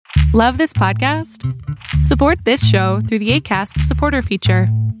Love this podcast? Support this show through the Acast supporter feature.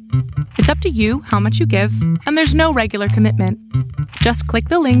 It's up to you how much you give, and there's no regular commitment. Just click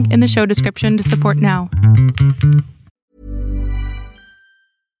the link in the show description to support now.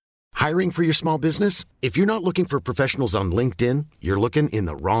 Hiring for your small business? If you're not looking for professionals on LinkedIn, you're looking in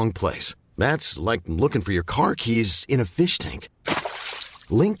the wrong place. That's like looking for your car keys in a fish tank.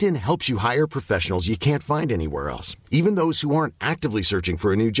 LinkedIn helps you hire professionals you can't find anywhere else, even those who aren't actively searching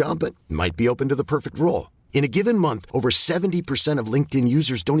for a new job but might be open to the perfect role. In a given month, over 70% of LinkedIn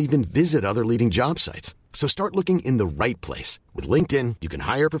users don't even visit other leading job sites. So start looking in the right place. With LinkedIn, you can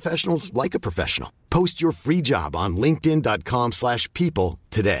hire professionals like a professional. Post your free job on linkedin.com/people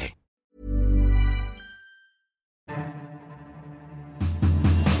today.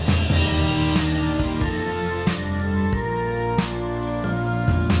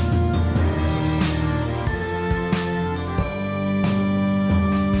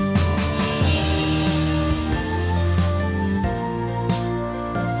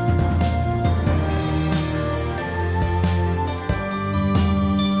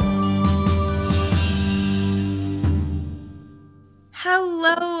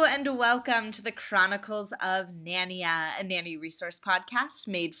 Hello and welcome to the Chronicles of Nania, a nanny resource podcast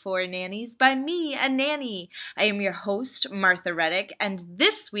made for nannies by me, a nanny. I am your host, Martha Reddick, and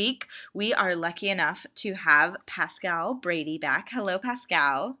this week we are lucky enough to have Pascal Brady back. Hello,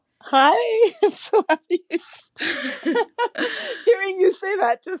 Pascal. Hi, I'm so happy. Hearing you say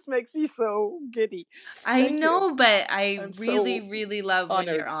that just makes me so giddy. I know, but I'm really, so really love honored.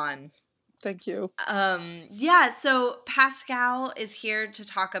 when you're on. Thank you. So Pascal is here to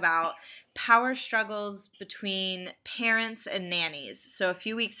talk about power struggles between parents and nannies. So a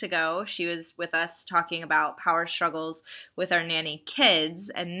few weeks ago, she was with us talking about power struggles with our nanny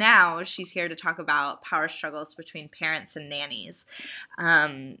kids, and now she's here to talk about power struggles between parents and nannies.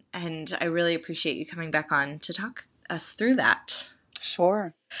 And I really appreciate you coming back on to talk us through that.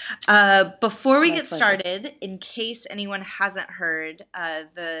 Sure. Before we get started, in case anyone hasn't heard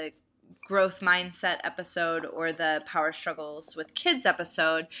the growth mindset episode or the power struggles with kids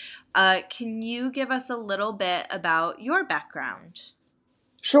episode, can you give us a little bit about your background?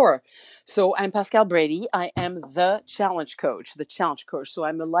 Sure. So I'm Pascal Brady. I am the challenge coach. So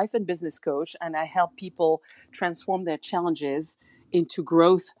I'm a life and business coach, and I help people transform their challenges into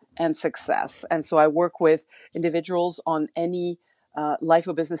growth and success. And so I work with individuals on any life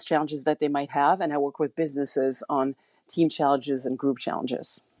or business challenges that they might have, and I work with businesses on team challenges and group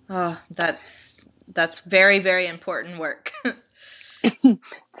challenges. Oh, that's very, very important work.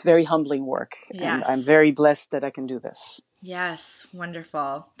 It's very humbling work, Yes. And I'm very blessed that I can do this. Yes,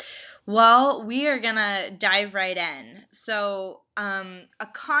 wonderful. Well, we are going to dive right in. So, a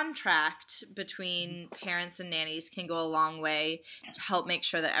contract between parents and nannies can go a long way to help make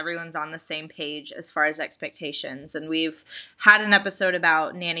sure that everyone's on the same page as far as expectations. And we've had an episode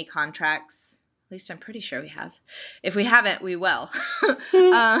about nanny contracts. At least I'm pretty sure we have. If we haven't, we will.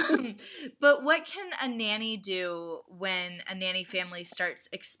 But what can a nanny do when a nanny family starts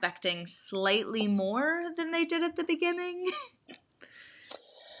expecting slightly more than they did at the beginning?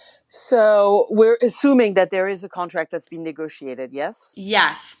 So we're assuming that there is a contract that's been negotiated, yes?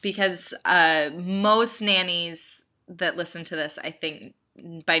 Yes, because most nannies that listen to this, I think,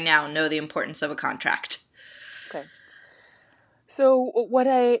 by now know the importance of a contract. Okay. So when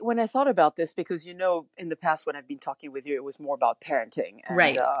I thought about this, because in the past when I've been talking with you, it was more about parenting, and,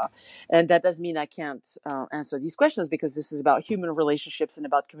 right? And that doesn't mean I can't answer these questions, because this is about human relationships and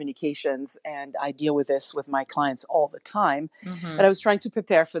about communications, and I deal with this with my clients all the time. Mm-hmm. But I was trying to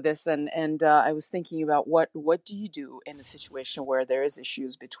prepare for this, and I was thinking about what do you do in a situation where there is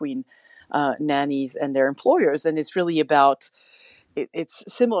issues between nannies and their employers, and it's really about it's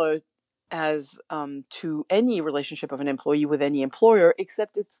similar as to any relationship of an employee with any employer,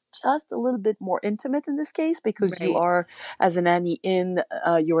 except it's just a little bit more intimate in this case, because you are, as a nanny, in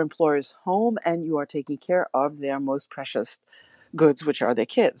your employer's home, and you are taking care of their most precious goods, which are their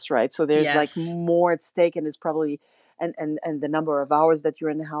kids, right? So there's like more at stake, and it's probably and the number of hours that you're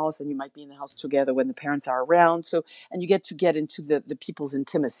in the house, and you might be in the house together when the parents are around. So, and you get into the people's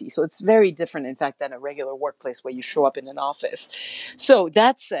intimacy. So it's very different, in fact, than a regular workplace where you show up in an office. So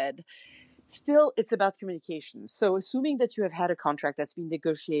that said, still, it's about communication. So assuming that you have had a contract that's been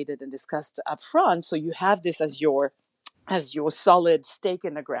negotiated and discussed up front, so you have this as your solid stake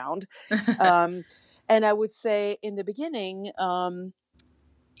in the ground. And I would say in the beginning,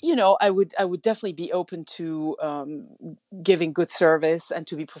 I would definitely be open to giving good service and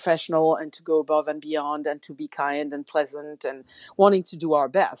to be professional and to go above and beyond and to be kind and pleasant and wanting to do our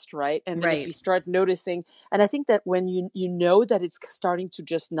best, right? And then if we Right. start noticing, and I think that when you know that it's starting to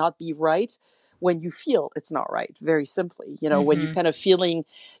just not be right, when you feel it's not right, very simply, when you Mm-hmm. kind of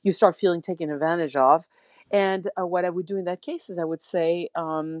you start feeling taken advantage of. And what I would do in that case is I would say,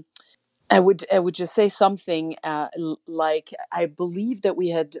 I would just say something like, I believe that we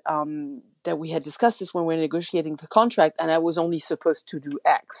had discussed this when we were negotiating the contract, and I was only supposed to do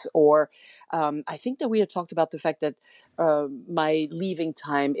X, or I think that we had talked about the fact that my leaving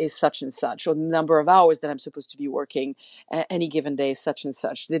time is such and such, or the number of hours that I'm supposed to be working any given day is such and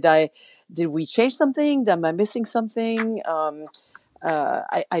such. Did we change something? Am I missing something?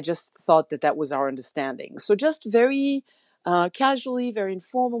 I just thought that was our understanding. So just very casually, very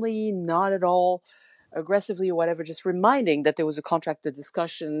informally, not at all aggressively or whatever, just reminding that there was a contracted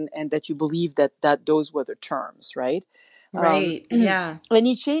discussion and that you believe that those were the terms, right? Um, Right. Yeah.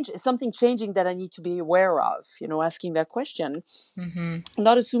 any change, something changing that I need to be aware of, asking that question, Mm-hmm.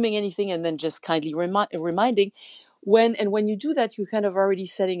 not assuming anything, and then just kindly reminding. When you do that, you're kind of already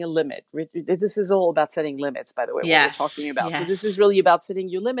setting a limit. This is all about setting limits, by the way, what we're Yes. talking about. So this is Yes. really about setting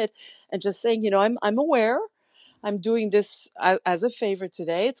your limit and just saying, I'm aware. I'm doing this as a favor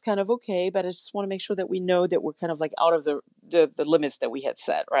today. It's kind of okay, but I just want to make sure that we know that we're kind of like out of the limits that we had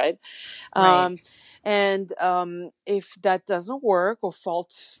set, right? Right. Um, and if that doesn't work or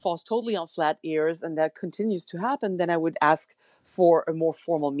falls totally on flat ears, and that continues to happen, then I would ask for a more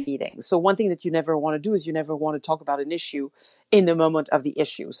formal meeting. So one thing that you never want to do is you never want to talk about an issue in the moment of the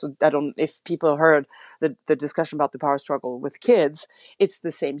issue. So if people heard the discussion about the power struggle with kids, it's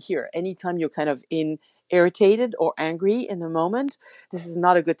the same here. Anytime you're kind of irritated or angry in the moment, this is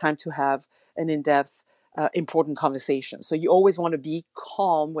not a good time to have an in-depth important conversation. So you always want to be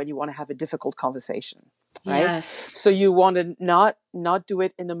calm when you want to have a difficult conversation, right? Yes. So you want to not do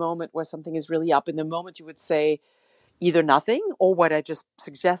it in the moment where something is really up. In the moment, you would say either nothing or what I just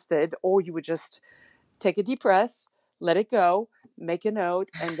suggested, or you would just take a deep breath, let it go, make a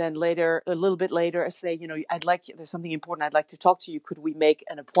note, and then later, a little bit later, say, there's something important I'd like to talk to you. Could we make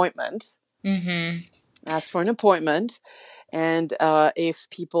an appointment? Mm-hmm. Ask for an appointment. And if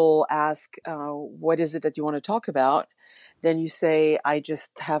people ask, what is it that you want to talk about? Then you say, I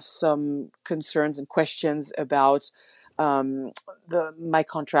just have some concerns and questions about my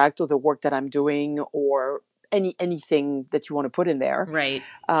contract or the work that I'm doing, or anything that you want to put in there. Right.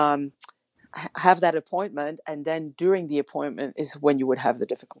 Have that appointment, and then during the appointment is when you would have the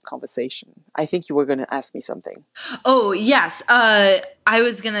difficult conversation. I think you were going to ask me something. Oh, yes. I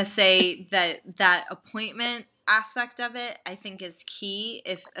was going to say that appointment aspect of it, I think, is key,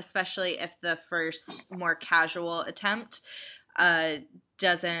 especially if the first more casual attempt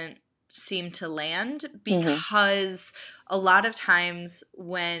doesn't seem to land, because a lot of times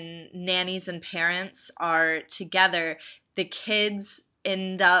when nannies and parents are together, the kids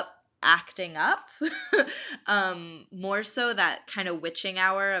end up acting up more so that kind of witching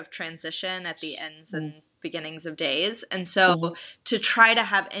hour of transition at the ends and beginnings of days. And so to try to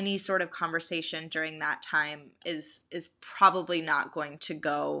have any sort of conversation during that time is probably not going to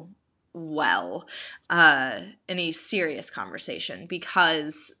go well, any serious conversation,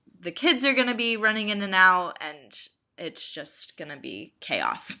 because the kids are going to be running in and out, and it's just going to be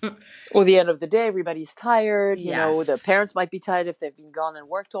chaos. Or the end of the day, everybody's tired. Yes. The parents might be tired if they've been gone and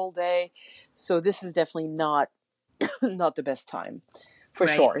worked all day. So this is definitely not not the best time, for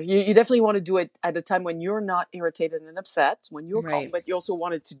Right. sure. You definitely want to do it at a time when you're not irritated and upset, when you're calm, Right. but you also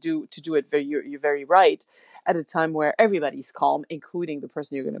wanted to do it you're very right, at a time where everybody's calm, including the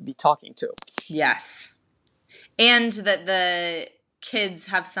person you're going to be talking to. Yes. And that the kids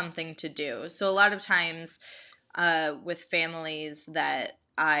have something to do. So a lot of times with families that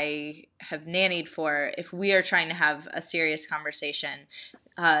I have nannied for, if we are trying to have a serious conversation,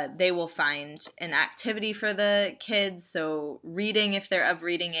 they will find an activity for the kids. So reading if they're of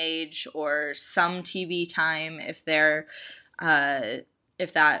reading age, or some TV time if they're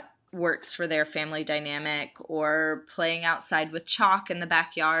if that works for their family dynamic, or playing outside with chalk in the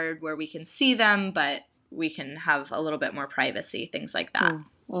backyard where we can see them, but we can have a little bit more privacy, things like that.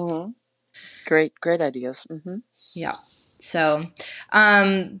 Mm-hmm. Great ideas. Mm-hmm. Yeah. So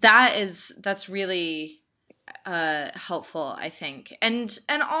that's really helpful, I think. And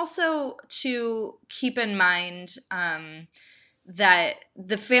also to keep in mind that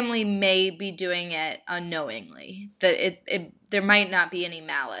the family may be doing it unknowingly, that there might not be any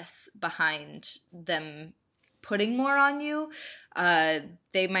malice behind them putting more on you.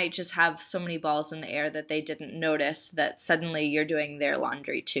 They might just have so many balls in the air that they didn't notice that suddenly you're doing their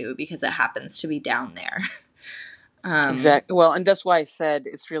laundry too, because it happens to be down there. Exactly. Well, and that's why I said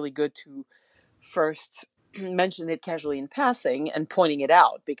it's really good to first mention it casually in passing and pointing it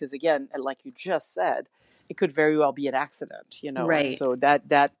out, because again, like you just said, it could very well be an accident, and Right. so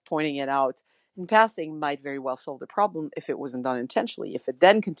that pointing it out in passing might very well solve the problem if it wasn't done intentionally. If it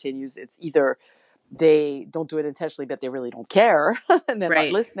then continues, it's either they don't do it intentionally, but they really don't care and they're not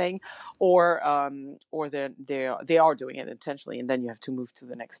Right. listening, or they are doing it intentionally, and then you have to move to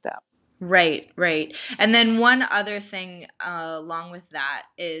the next step. Right, right. And then one other thing along with that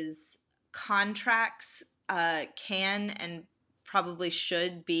is contracts can and probably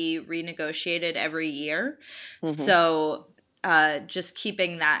should be renegotiated every year. So just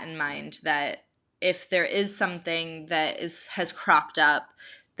keeping that in mind, that if there is something that has cropped up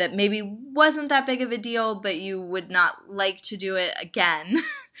that maybe wasn't that big of a deal, but you would not like to do it again,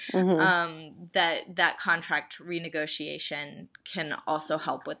 that contract renegotiation can also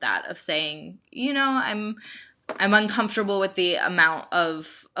help with that, of saying, I'm uncomfortable with the amount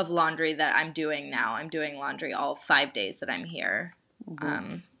of laundry that I'm doing now. I'm doing laundry all 5 days that I'm here.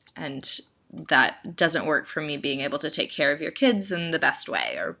 And that doesn't work for me being able to take care of your kids in the best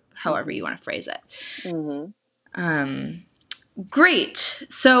way, or however you want to phrase it. Great.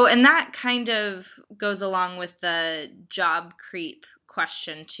 So, and that kind of goes along with the job creep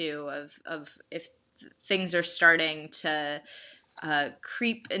question too, of if things are starting to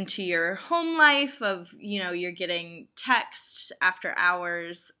creep into your home life, of, you're getting texts after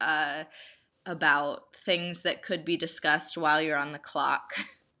hours about things that could be discussed while you're on the clock.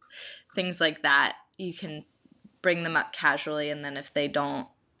 Things like that. You can bring them up casually, and then if they don't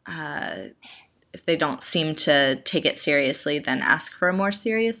seem to take it seriously, then ask for a more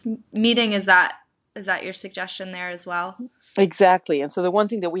serious meeting. Is that your suggestion there as well? Exactly. And so the one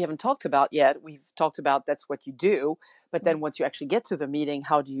thing that we haven't talked about yet, we've talked about that's what you do, but then once you actually get to the meeting,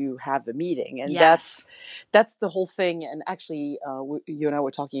 how do you have the meeting? And Yes. that's the whole thing. And actually, you and I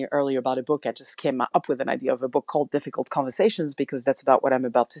were talking earlier about a book. I just came up with an idea of a book called Difficult Conversations, because that's about what I'm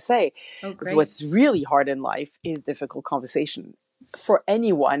about to say. Oh, great. What's really hard in life is difficult conversation for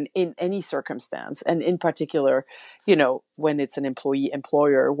anyone in any circumstance, and in particular, when it's an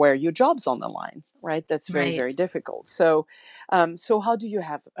employer where your job's on the line, right? That's very, Right. very difficult. So how do you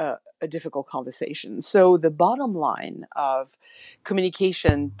have a difficult conversation? So the bottom line of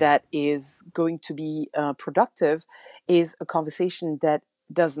communication that is going to be productive is a conversation that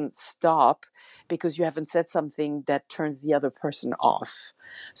doesn't stop because you haven't said something that turns the other person off.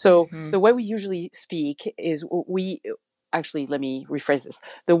 So the way we usually speak is actually, let me rephrase this.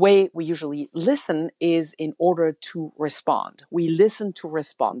 The way we usually listen is in order to respond. We listen to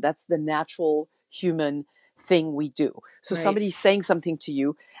respond. That's the natural human thing we do. So Right. somebody's saying something to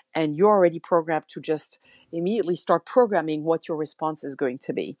you, and you're already programmed to just immediately start programming what your response is going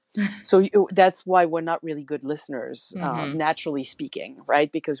to be. So that's why we're not really good listeners, naturally speaking, right?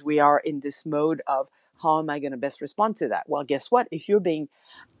 Because we are in this mode of, how am I going to best respond to that? Well, guess what? If you're being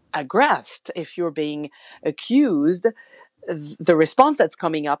aggressed, if you're being accused, the response that's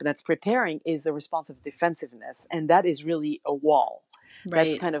coming up and that's preparing is a response of defensiveness. And that is really a wall. Right.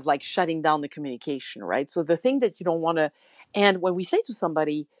 That's kind of like shutting down the communication, right? So the thing that you don't want to, and when we say to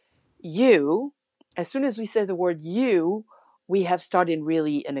somebody, you, as soon as we say the word you, we have started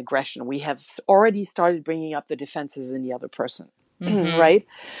really an aggression. We have already started bringing up the defenses in the other person. Right?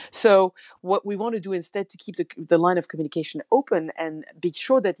 So what we want to do instead to keep the line of communication open and be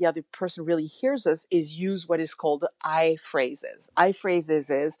sure that the other person really hears us is use what is called I phrases. I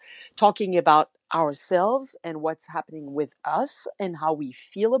phrases is talking about ourselves and what's happening with us and how we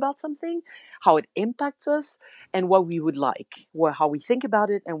feel about something, how it impacts us, and what we would like, how we think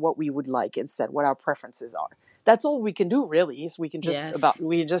about it and what we would like instead, what our preferences are. That's all we can do, really, is we can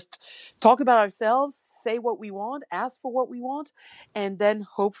just talk about ourselves, say what we want, ask for what we want, and then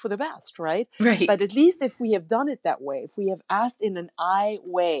hope for the best, right? Right. But at least if we have done it that way, if we have asked in an I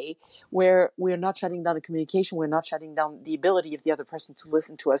way, where we're not shutting down the communication, we're not shutting down the ability of the other person to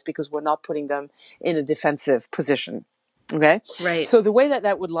listen to us because we're not putting them in a defensive position. Okay? Right. So the way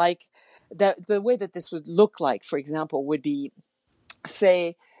the way that this would look like, for example, would be,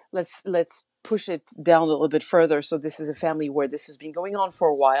 say, let's push it down a little bit further. So this is a family where this has been going on for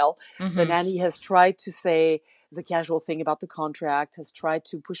a while. The nanny has tried to say the casual thing about the contract, has tried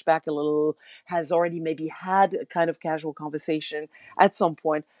to push back a little, has already maybe had a kind of casual conversation at some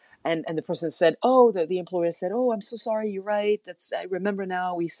point. And the person said, the employer said, I'm so sorry, you're right. I remember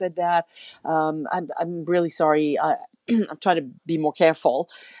now we said that. I'm really sorry. I'm trying to be more careful.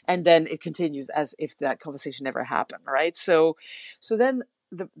 And then it continues as if that conversation never happened, right? So then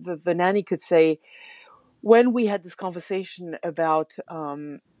the nanny could say, when we had this conversation about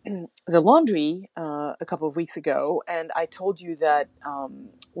the laundry a couple of weeks ago, and I told you that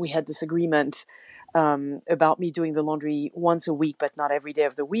we had this agreement about me doing the laundry once a week, but not every day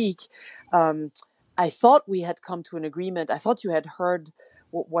of the week. I thought we had come to an agreement. I thought you had heard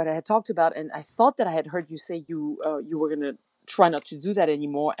what I had talked about, and I thought that I had heard you say you were going to try not to do that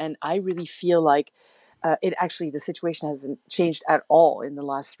anymore. And I really feel like the situation hasn't changed at all in the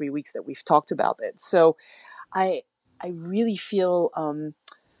last 3 weeks that we've talked about it. So I really feel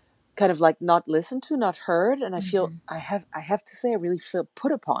kind of like not listened to, not heard, and I feel I have to say I really feel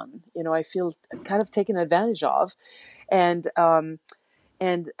put upon. I feel kind of taken advantage of, and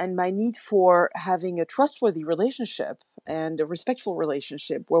my need for having a trustworthy relationship and a respectful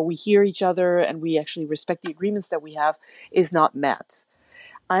relationship where we hear each other and we actually respect the agreements that we have is not met.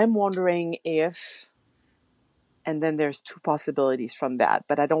 I'm wondering if, and then there's two possibilities from that,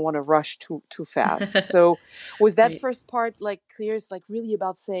 but I don't want to rush too fast. So was that first part like clear? It's like really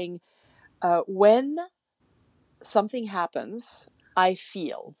about saying when something happens, I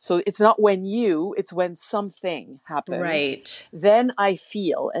feel. So it's not it's when something happens. Right. Then I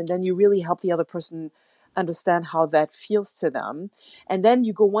feel, and then you really help the other person understand how that feels to them. And then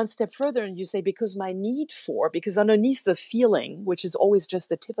you go one step further and you say, because underneath the feeling, which is always just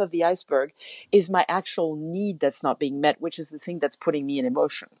the tip of the iceberg, is my actual need that's not being met, which is the thing that's putting me in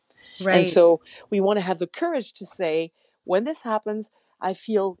emotion. Right. And so we want to have the courage to say, when this happens, I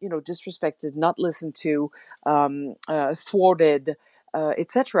feel, disrespected, not listened to, thwarted,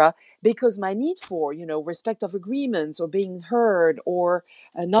 etc., because my need for, respect of agreements or being heard or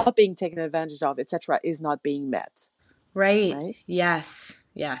not being taken advantage of, etc., is not being met. Right. Yes.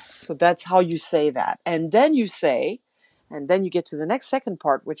 So that's how you say that. And then you get to the next second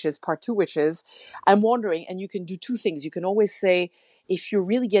part, which is part 2, which is, I'm wondering, and you can do two things. You can always say, if you're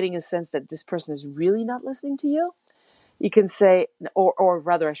really getting a sense that this person is really not listening to you, you can say, or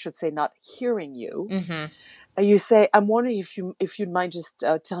rather, I should say, not hearing you. Mm-hmm. You say, I'm wondering if you'd mind just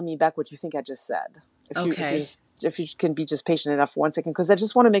telling me back what you think I just said. If you can be just patient enough for 1 second, because I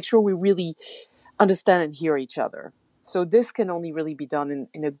just want to make sure we really understand and hear each other. So this can only really be done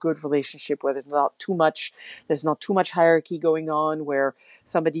in a good relationship where there's not too much hierarchy going on, where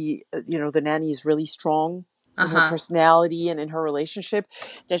somebody, the nanny is really strong in her personality and in her relationship,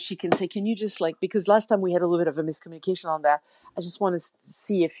 that she can say, can you just because last time we had a little bit of a miscommunication on that. I just want to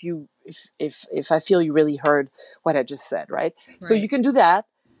see if I feel you really heard what I just said, right? So you can do that.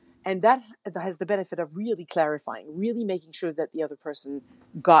 And that has the benefit of really clarifying, really making sure that the other person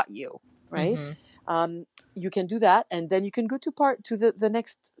got you, right? Mm-hmm. You can do that, and then you can go to the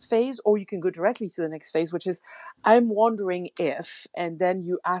next phase, or you can go directly to the next phase, which is, I'm wondering if, and then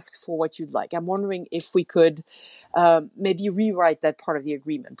you ask for what you'd like. I'm wondering if we could maybe rewrite that part of the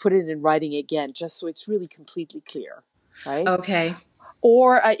agreement, put it in writing again, just so it's really completely clear, right? Okay.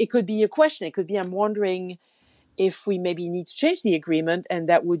 Or it could be a question. It could be, I'm wondering if we maybe need to change the agreement, and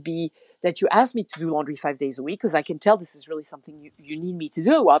that would be that you ask me to do laundry 5 days a week, because I can tell this is really something you need me to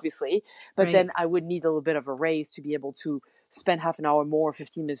do, obviously, but then I would need a little bit of a raise to be able to spend half an hour more,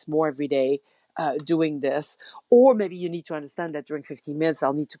 15 minutes more every day doing this. Or maybe you need to understand that during 15 minutes,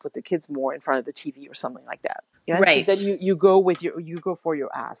 I'll need to put the kids more in front of the TV or something like that. Yeah? Right. So then you go for your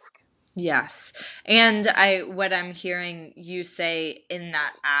ask. Yes. And what I'm hearing you say in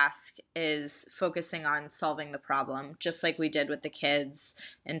that ask is focusing on solving the problem, just like we did with the kids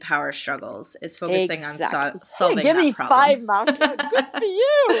in Power Struggles, is focusing on solving give that me problem. 5, Marcia. Good for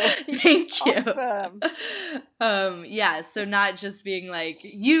you. Thank you. Awesome. Yeah. So not just being like,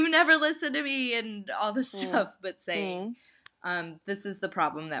 you never listen to me and all this stuff, but saying, this is the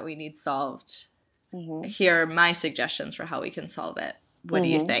problem that we need solved. Mm-hmm. Here are my suggestions for how we can solve it. What do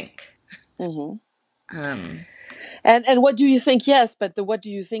you think? Mm-hmm. And what do you think? Yes, but the what do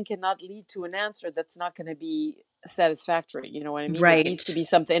you think cannot lead to an answer that's not going to be satisfactory. You know what I mean? Right. It needs to be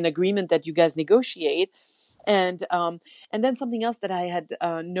an agreement that you guys negotiate. And then something else that I had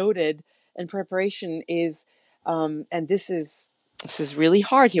noted in preparation is, and this is really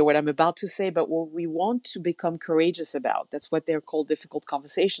hard here, what I'm about to say, but what we want to become courageous about, that's what they're called difficult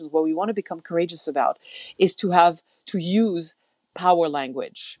conversations. What we want to become courageous about is to use power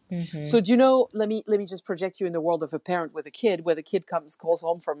language. Mm-hmm. So do you know, let me just project you in the world of a parent with a kid, where the kid calls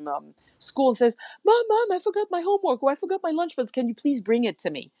home from school and says, Mom, I forgot my homework, or I forgot my lunchbox. Can you please bring it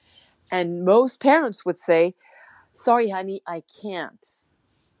to me? And most parents would say, sorry, honey, I can't.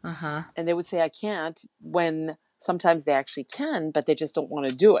 And they would say, I can't, when Sometimes they actually can, but they just don't want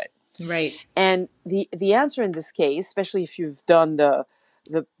to do it. Right. And the answer in this case, especially if you've done the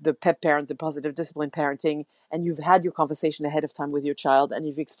PEP parent, the positive discipline parenting, and you've had your conversation ahead of time with your child, and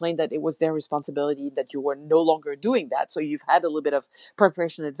you've explained that it was their responsibility, that you were no longer doing that, so you've had a little bit of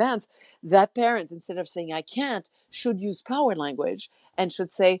preparation in advance, that parent, instead of saying I can't, should use power language and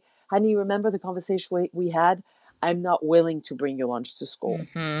should say, honey, remember the conversation we had? I'm not willing to bring your lunch to school.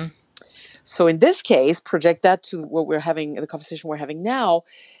 Mm-hmm. So in this case, project that to what we're having, the conversation we're having now.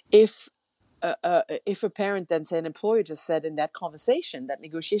 If a parent then, say an employer just said in that conversation, that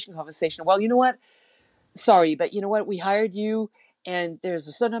negotiation conversation, well, you know what? Sorry, but you know what? We hired you, and there's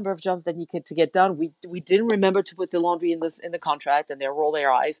a certain number of jobs that need to get done. We didn't remember to put the laundry in the contract, and they roll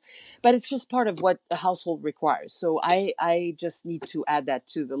their eyes, but it's just part of what the household requires. So I just need to add that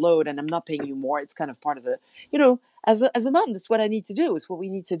to the load, and I'm not paying you more. It's kind of part of the, as a mom, that's what I need to do. It's what we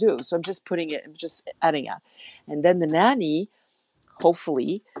need to do. So I'm just I'm just adding it, and then the nanny,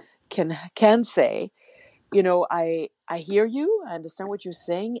 hopefully, can say, I hear you. I understand what you're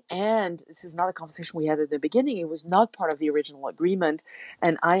saying. And this is not a conversation we had at the beginning. It was not part of the original agreement.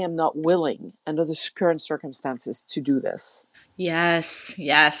 And I am not willing, under the current circumstances, to do this. Yes,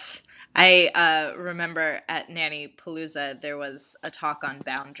 yes. I remember at Nanny Palooza, there was a talk on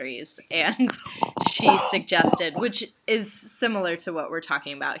boundaries, and she suggested, which is similar to what we're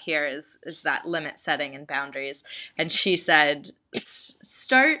talking about here, is that limit setting and boundaries. And she said,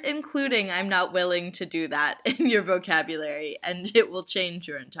 start including I'm not willing to do that in your vocabulary, and it will change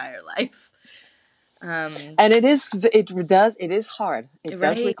your entire life. And it is hard. It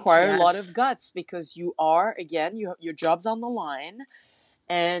does require a lot of guts, because you are, again, your job's on the line.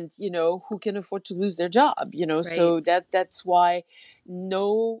 And, who can afford to lose their job, Right. So that's why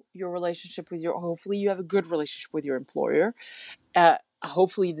know your relationship with hopefully you have a good relationship with your employer.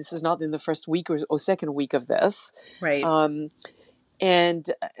 Hopefully this is not in the first week or second week of this. Right.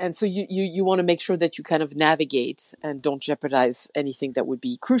 And so you want to make sure that you kind of navigate and don't jeopardize anything that would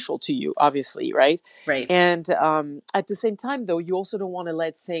be crucial to you, obviously, right? Right. And at the same time, though, you also don't want to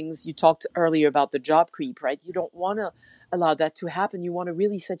let things, you talked earlier about the job creep, right? You don't want to allow that to happen. You want to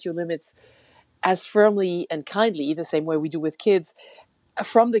really set your limits as firmly and kindly, the same way we do with kids,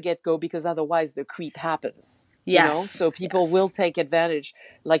 from the get-go, because otherwise the creep happens. Yes. So people will take advantage,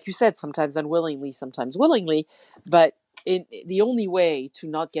 like you said, sometimes unwillingly, sometimes willingly, but the only way to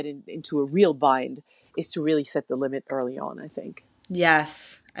not get into a real bind is to really set the limit early on, I think.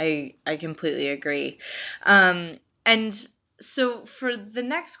 Yes, I completely agree. And so for the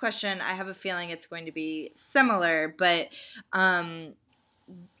next question, I have a feeling it's going to be similar, but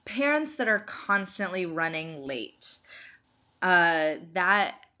parents that are constantly running late,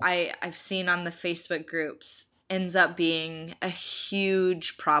 that I've seen on the Facebook groups ends up being a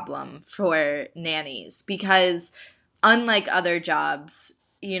huge problem for nannies, because unlike other jobs,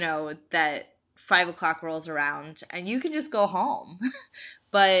 that 5 o'clock rolls around and you can just go home.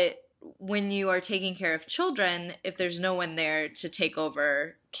 But when you are taking care of children, if there's no one there to take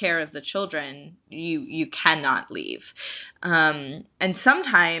over care of the children, you cannot leave. And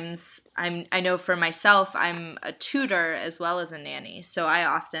sometimes I know for myself, I'm a tutor as well as a nanny. So I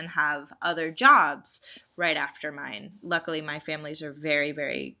often have other jobs right after mine. Luckily, my families are very,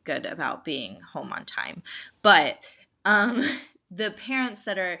 very good about being home on time. But the parents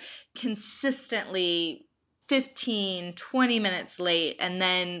that are consistently 15, 20 minutes late, and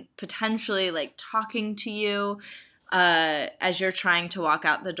then potentially like talking to you as you're trying to walk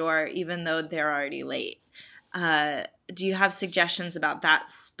out the door, even though they're already late. Do you have suggestions about that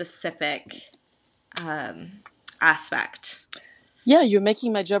specific aspect? Yeah, you're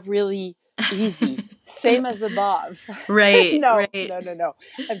making my job really easy. Same as above. Right. No, right. No.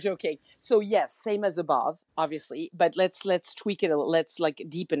 I'm joking. So yes, same as above, obviously, but let's tweak it a little. Let's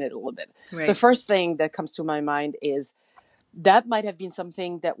deepen it a little bit. Right. The first thing that comes to my mind is that might have been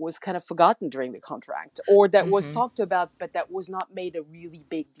something that was kind of forgotten during the contract, or that was talked about, but that was not made a really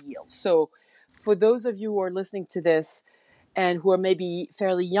big deal. So for those of you who are listening to this and who are maybe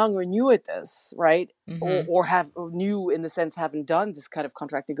fairly young or new at this, right? Or new in the sense haven't done this kind of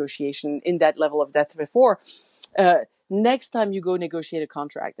contract negotiation in that level of depth before. Next time you go negotiate a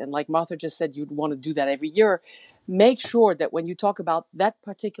contract, and like Martha just said, you'd want to do that every year, make sure that when you talk about that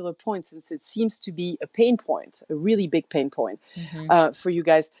particular point, since it seems to be a pain point, a really big pain point for you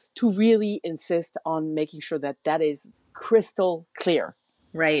guys, to really insist on making sure that that is crystal clear.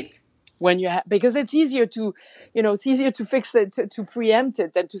 Right. When because it's easier to, fix it, to preempt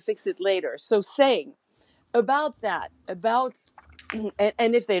it than to fix it later. So saying about that,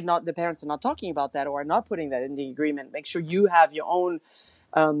 and if the parents are not talking about that or are not putting that in the agreement, make sure you have your own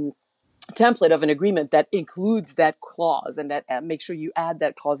template of an agreement that includes that clause, and that make sure you add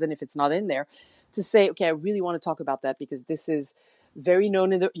that clause in if it's not in there, to say, okay, I really want to talk about that because this is very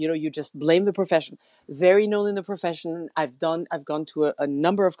known in the, you just blame the profession, very known in the profession. I've gone to a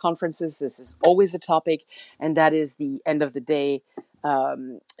number of conferences. This is always a topic, and that is the end of the day,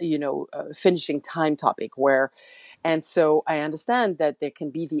 finishing time topic and so I understand that there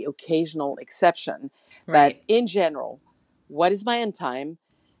can be the occasional exception, Right. but in general, what is my end time?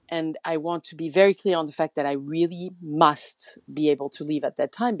 And I want to be very clear on the fact that I really must be able to leave at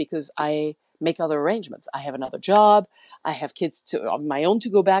that time because I make other arrangements. I have another job. I have kids of my own to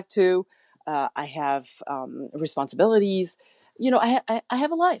go back to. I have responsibilities. I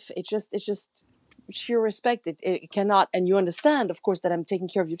have a life. It's just sheer respect. It cannot, and you understand, of course, that I'm taking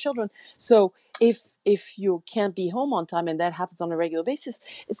care of your children. So if you can't be home on time and that happens on a regular basis,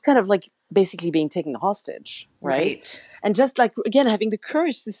 it's kind of like basically being taken hostage, right? And just like, again, having the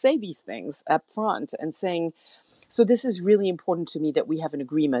courage to say these things up front and saying, so this is really important to me that we have an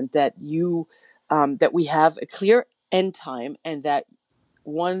agreement that that we have a clear end time and that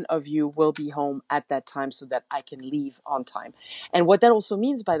one of you will be home at that time so that I can leave on time. And what that also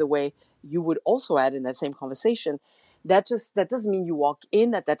means, by the way, you would also add in that same conversation, that doesn't mean you walk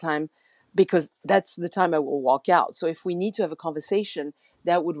in at that time because that's the time I will walk out. So if we need to have a conversation,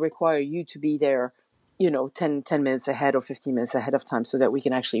 that would require you to be there, 10 minutes ahead or 15 minutes ahead of time so that we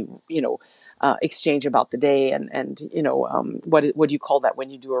can actually, exchange about the day and what do you call that when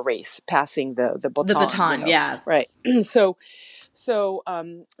you do a race? Passing the baton. The baton, yeah. Right. So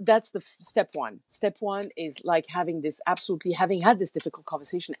that's the step one. Step one is like having had this difficult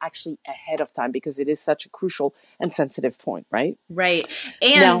conversation actually ahead of time because it is such a crucial and sensitive point, right? Right.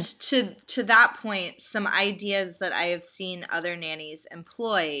 And to that point, some ideas that I have seen other nannies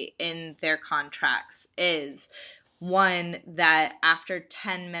employ in their contracts is one that after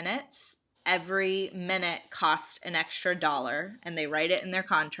 10 minutes, every minute costs an extra $1, and they write it in their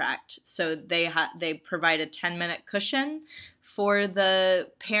contract. So they provide a 10-minute cushion for the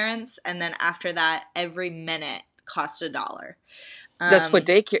parents, and then after that, every minute costs $1. That's what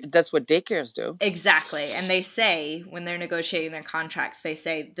daycares do. Exactly. And they say when they're negotiating their contracts, they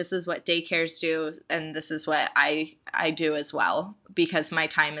say this is what daycares do, and this is what I do as well because my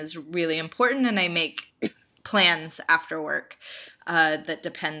time is really important, and I make plans after work that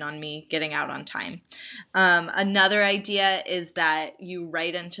depend on me getting out on time. Another idea is that you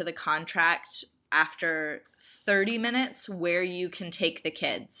write into the contract after 30 minutes where you can take the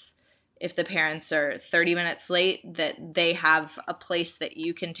kids. If the parents are 30 minutes late, that they have a place that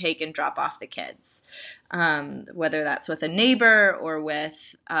you can take and drop off the kids, whether that's with a neighbor or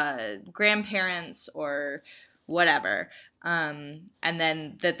with grandparents or whatever. And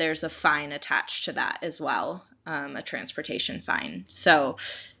then that there's a fine attached to that as well, a transportation fine. So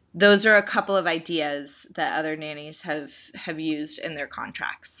those are a couple of ideas that other nannies have used in their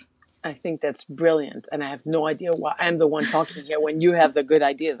contracts. I think that's brilliant. And I have no idea why I'm the one talking here when you have the good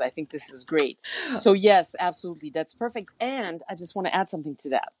ideas. I think this is great. So yes, absolutely. That's perfect. And I just want to add something to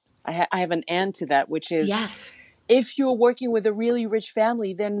that. I have an and to that, which is yes. If you're working with a really rich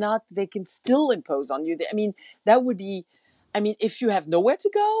family, they can still impose on you. If you have nowhere to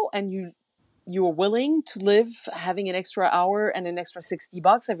go and you are willing to live having an extra hour and an extra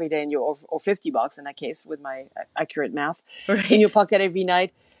 $60 every day or $50 in that case with my accurate math in your pocket every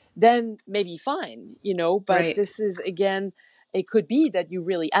night, then maybe fine, but This is, again, it could be that you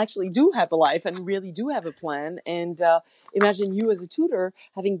really actually do have a life and really do have a plan. And imagine you as a tutor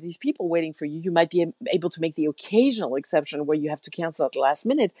having these people waiting for you. You might be able to make the occasional exception where you have to cancel at the last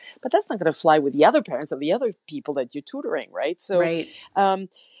minute, but that's not going to fly with the other parents of the other people that you're tutoring, right? So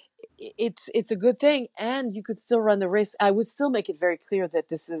it's a good thing. And you could still run the risk. I would still make it very clear that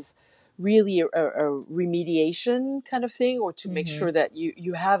this is really a remediation kind of thing, or to make sure that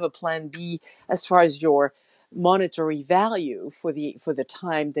you have a plan B as far as your monetary value for the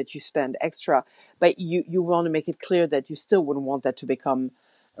time that you spend extra. But you want to make it clear that you still wouldn't want that to become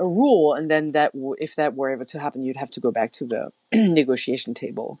a rule, and then if that were ever to happen, you'd have to go back to the negotiation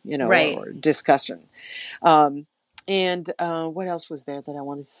table, or discussion. And what else was there that I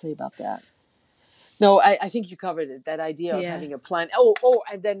wanted to say about that? No, I think you covered it. That idea of having a plan.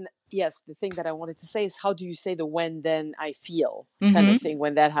 And then, yes, the thing that I wanted to say is, how do you say the when, then, I feel kind of thing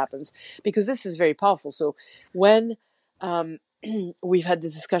when that happens? Because this is very powerful. So when we've had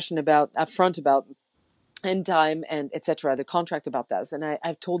this discussion upfront about end time and etc., the contract about that, and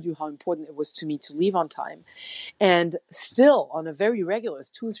I've told you how important it was to me to leave on time, and still on a very regular,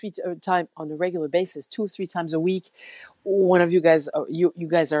 2 or 3 time on a regular basis, 2 or 3 times a week, one of you guys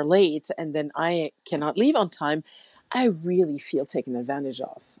are late, and then I cannot leave on time. I really feel taken advantage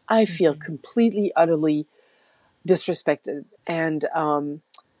of. I feel completely, utterly disrespected. And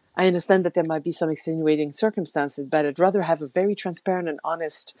I understand that there might be some extenuating circumstances, but I'd rather have a very transparent and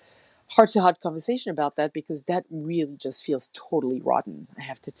honest heart-to-heart conversation about that, because that really just feels totally rotten, I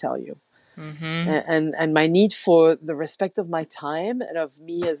have to tell you. And my need for the respect of my time and of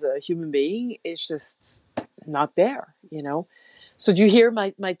me as a human being is just not there, you know? So do you hear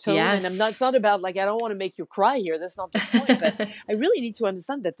my tone? Yes. And it's not about like, I don't want to make you cry here. That's not the point. But I really need to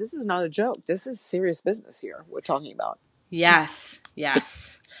understand that this is not a joke. This is serious business here we're talking about. Yes.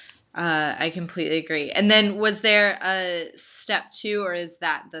 I completely agree. And then was there a step 2, or is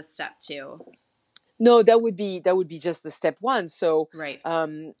that the step 2? No, that would be just the step 1. So Right.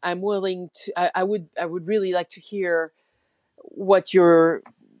 I'm willing to, I would really like to hear what your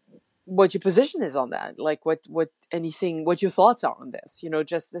position is on that, like what your thoughts are on this, you know,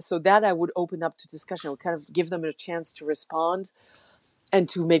 just so that I would open up to discussion. I would kind of give them a chance to respond and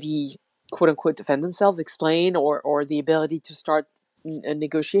to maybe quote unquote defend themselves, explain, or the ability to start a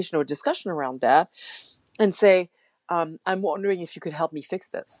negotiation or discussion around that and say, I'm wondering if you could help me fix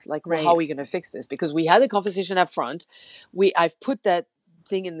this. Like, well, how are we going to fix this? Because we had a conversation up front. I've put that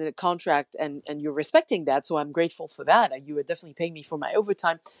thing in the contract and you're respecting that. So I'm grateful for that. You are definitely paying me for my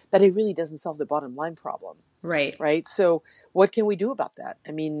overtime, but it really doesn't solve the bottom line problem. Right. So what can we do about that?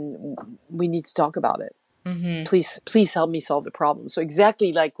 I mean, we need to talk about it. Please help me solve the problem. So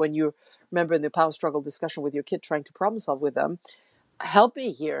exactly like when you remember in the power struggle discussion with your kid, trying to problem solve with them, help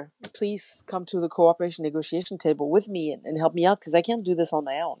me here. Please come to the cooperation negotiation table with me and help me out, because I can't do this on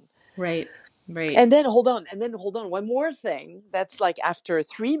my own. Right. And then hold on. One more thing. That's like after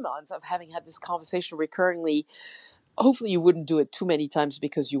 3 months of having had this conversation recurringly, hopefully you wouldn't do it too many times,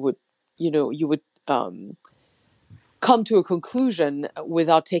 because you would come to a conclusion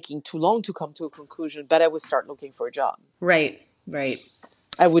without taking too long to come to a conclusion, but I would start looking for a job. Right.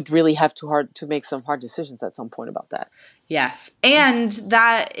 I would really have to make some hard decisions at some point about that. Yes. And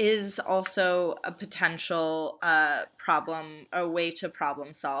that is also a potential problem, a way to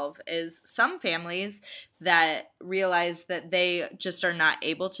problem solve, is some families that realize that they just are not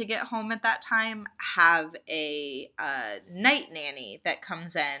able to get home at that time have a night nanny that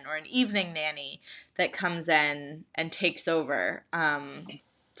comes in, or an evening nanny that comes in and takes over.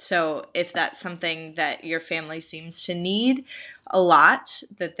 So if that's something that your family seems to need a lot,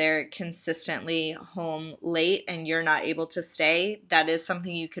 that they're consistently home late and you're not able to stay, that is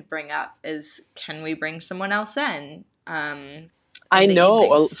something you could bring up, is, can we bring someone else in? I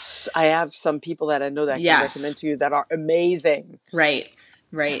know. I have some people that I know that I can recommend to you that are amazing. Right.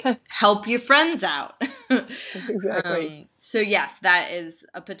 Help your friends out. Exactly. So yes, that is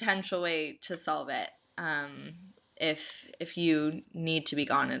a potential way to solve it. If you need to be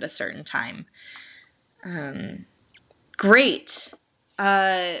gone at a certain time. Great.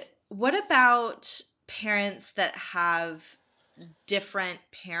 What about parents that have different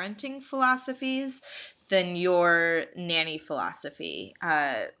parenting philosophies than your nanny philosophy?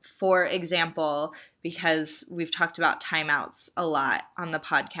 For example, because we've talked about timeouts a lot on the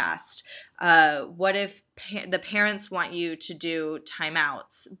podcast, what if the parents want you to do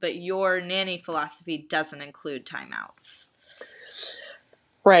timeouts, but your nanny philosophy doesn't include timeouts?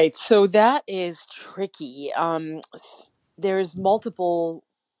 Right. So that is tricky. There's multiple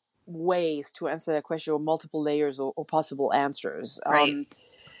ways to answer that question, or multiple layers or possible answers. Right.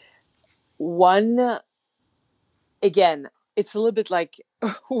 One, again, it's a little bit like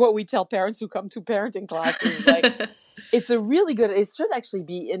what we tell parents who come to parenting classes. Like, it should actually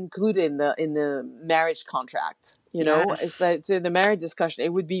be included in the marriage contract. You know, Yes. it's in the marriage discussion.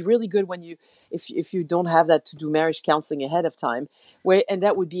 It would be really good when if you don't have that, to do marriage counseling ahead of time. And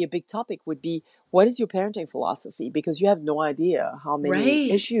that would be a big topic. Would be, what is your parenting philosophy? Because you have no idea how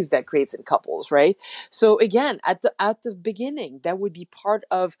many issues that creates in couples, right? So again, at the beginning, that would be part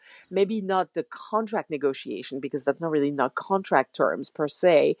of, maybe not the contract negotiation, because that's not contract terms per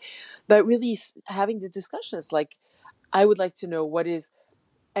se, but really having the discussions. Like, I would like to know what is,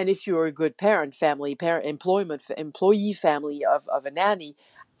 and if you're a good employee family of a nanny,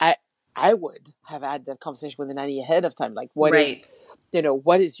 I would have had that conversation with the nanny ahead of time. Like, what is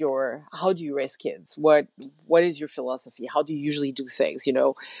how do you raise kids? What is your philosophy? How do you usually do things? You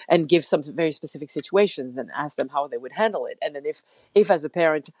know, and give some very specific situations and ask them how they would handle it. And then if as a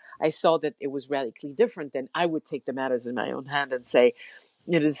parent I saw that it was radically different, then I would take the matters in my own hand and say,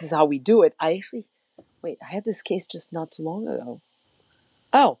 you know, this is how we do it. I had this case just not too long ago.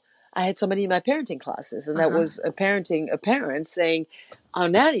 Oh, I had somebody in my parenting classes, and that was a parent saying, our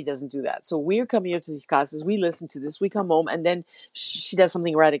nanny doesn't do that. So we're coming here to these classes, we listen to this, we come home, and then she does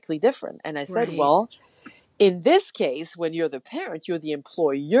something radically different. And I said, well, In this case, when you're the parent, you're the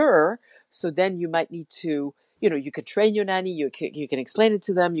employer. So then you might need to, you could train your nanny, you can explain it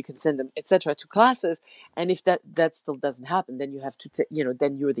to them, you can send them, etc., to classes. And if that still doesn't happen, then you have to,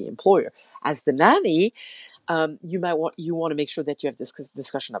 then you're the employer. As the nanny, you want to make sure that you have this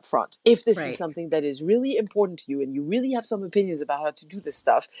discussion up front. If this is something that is really important to you and you really have some opinions about how to do this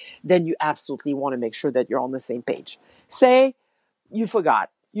stuff, then you absolutely want to make sure that you're on the same page. Say you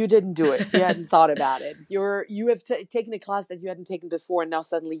forgot. You didn't do it. You hadn't thought about it. You have taken a class that you hadn't taken before, and now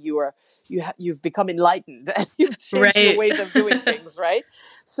suddenly you've become enlightened and you've changed your ways of doing things, right?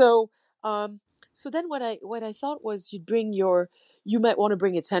 So then what I thought was you might want to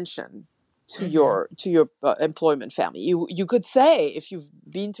bring attention to your employment family. You could say, if you've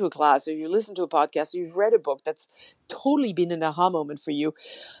been to a class or you listen to a podcast or you've read a book that's totally been an aha moment for you,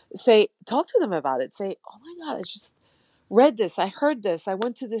 talk to them about it. Say, oh my God, I just read this, I heard this, I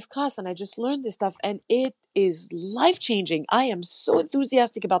went to this class and I just learned this stuff and it is life-changing. I am so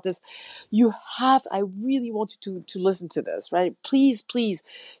enthusiastic about this. I really want you to listen to this, right? Please,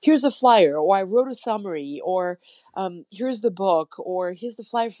 here's a flyer, or I wrote a summary, or here's the book, or here's the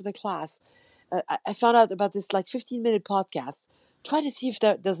flyer for the class. I found out about this 15-minute podcast. Try to see if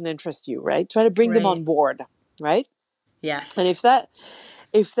that doesn't interest you, right? Try to bring them on board, right? Yes. And if that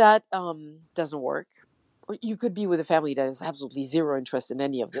doesn't work, you could be with a family that has absolutely zero interest in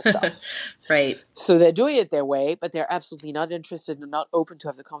any of this stuff. Right. So they're doing it their way, but they're absolutely not interested and not open to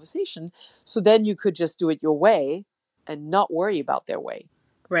have the conversation. So then you could just do it your way and not worry about their way.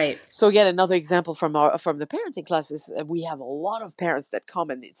 Right. So again, another example from the parenting classes, we have a lot of parents that come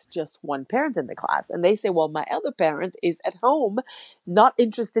and it's just one parent in the class. And they say, well, my other parent is at home, not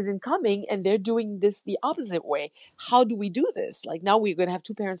interested in coming, and they're doing this the opposite way. How do we do this? Now we're going to have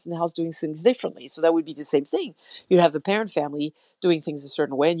two parents in the house doing things differently. So that would be the same thing. You'd have the parent family doing things a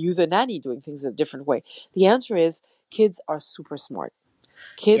certain way and you, the nanny, doing things a different way. The answer is kids are super smart.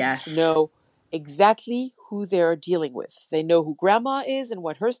 Kids know exactly who they're dealing with. They know who grandma is and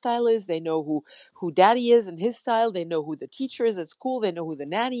what her style is. They know who daddy is and his style. They know who the teacher is at school. They know who the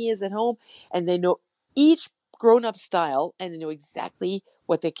nanny is at home. And they know each grown-up style, and they know exactly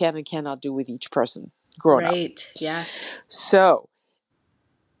what they can and cannot do with each person grown up. Right, yeah. So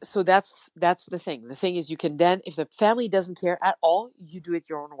that's the thing. The thing is, you can then, if the family doesn't care at all, you do it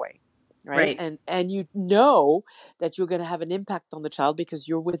your own way. Right. And you know that you're going to have an impact on the child because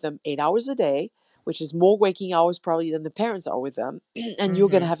you're with them 8 hours a day, which is more waking hours probably than the parents are with them. And you're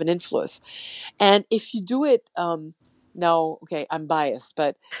going to have an influence. And if you do it, now, okay, I'm biased,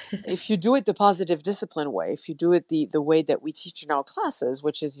 but if you do it the positive discipline way, if you do it the way that we teach in our classes,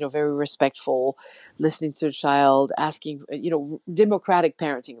 which is, very respectful, listening to the child, asking, democratic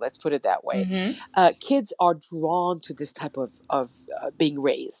parenting, let's put it that way. Kids are drawn to this type of being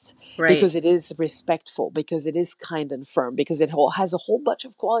raised because it is respectful, because it is kind and firm, because it has a whole bunch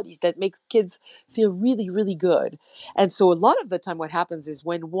of qualities that make kids feel really, really good. And so a lot of the time what happens is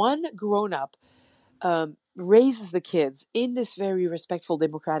when one grown-up raises the kids in this very respectful,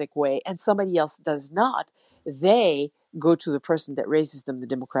 democratic way, and somebody else does not, they go to the person that raises them the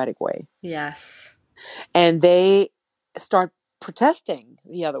democratic way. Yes. And they start protesting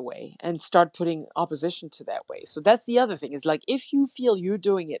the other way and start putting opposition to that way. So that's the other thing, is if you feel you're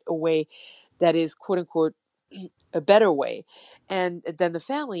doing it a way that is, quote unquote, a better way, and then the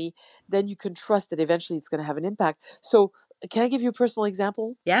family, then you can trust that eventually it's going to have an impact. So can I give you a personal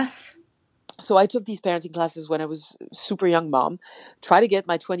example? Yes. So I took these parenting classes when I was a super young mom, try to get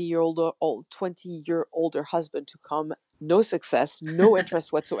my 20-year-older husband to come. No success, no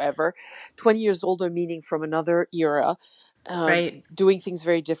interest whatsoever. 20 years older, meaning from another era, doing things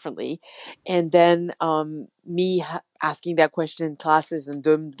very differently. And then me asking that question in classes and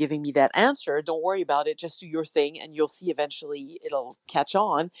them giving me that answer. Don't worry about it. Just do your thing and you'll see eventually it'll catch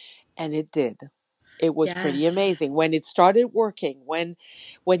on. And it did. It was pretty amazing when it started working, when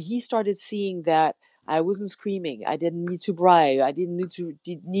he started seeing that I wasn't screaming, I didn't need to bribe, I didn't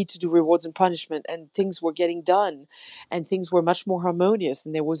need to do rewards and punishment, and things were getting done and things were much more harmonious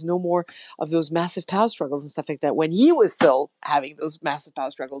and there was no more of those massive power struggles and stuff like that. When he was still having those massive power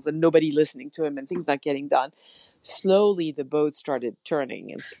struggles and nobody listening to him and things not getting done, slowly the boat started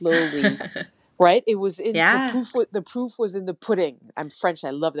turning and slowly... Right? It was in the proof was in the pudding. I'm French.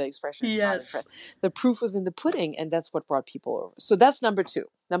 I love that expression. It's not in French. The proof was in the pudding, and that's what brought people over. So that's number 2.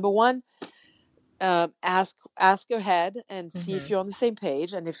 Number 1, ask ahead and see if you're on the same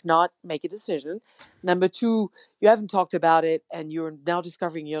page, and if not, make a decision. Number 2, you haven't talked about it, and you're now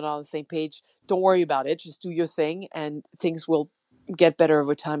discovering you're not on the same page. Don't worry about it. Just do your thing, and things will get better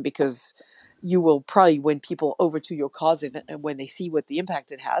over time because you will probably win people over to your cause when they see what the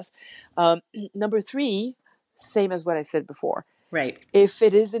impact it has. Number 3, same as what I said before. Right. If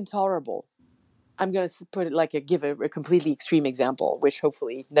it is intolerable, I'm going to put it like give a completely extreme example, which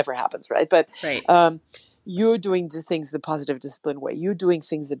hopefully never happens, right? But Right. You're doing the things the positive discipline way. You're doing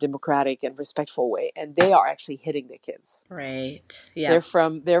things the democratic and respectful way, and they are actually hitting the kids. Right. Yeah.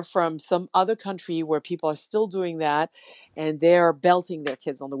 They're from some other country where people are still doing that, and they're belting their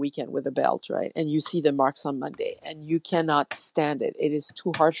kids on the weekend with a belt, right? And you see the marks on Monday, and you cannot stand it. It is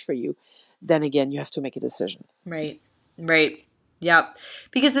too harsh for you. Then again, you have to make a decision. Right. Right. Yep.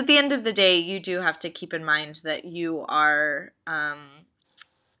 Because at the end of the day, you do have to keep in mind that you are,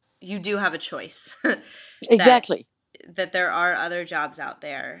 you do have a choice. Exactly. That there are other jobs out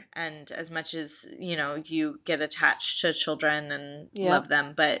there. And as much as, you know, you get attached to children and love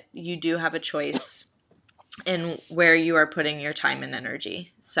them, but you do have a choice in where you are putting your time and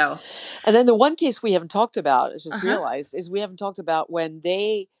energy. So, and then the one case we haven't talked about, I just realized, is we haven't talked about when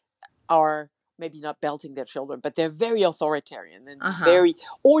they are maybe not belting their children, but they're very authoritarian and very,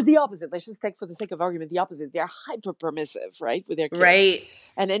 or the opposite. Let's just take, for the sake of argument, the opposite. They're hyper permissive, right, with their kids, right?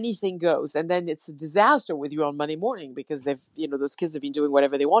 And anything goes. And then it's a disaster with you on Monday morning because they've, you know, those kids have been doing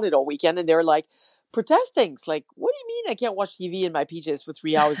whatever they wanted all weekend, and they're like protesting. It's like, what do you mean I can't watch TV in my PJs for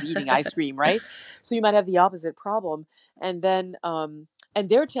 3 hours eating ice cream, right? So you might have the opposite problem, and then and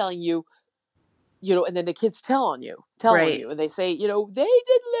they're telling you, you know, and then the kids tell on you, and they say, you know, they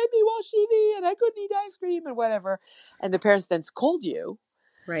didn't let me watch TV and I couldn't eat ice cream and whatever. And the parents then scold you.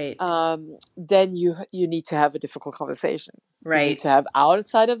 Right. Then you need to have a difficult conversation. Right. You need to have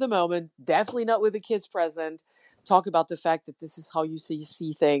outside of the moment, definitely not with the kids present, talk about the fact that this is how you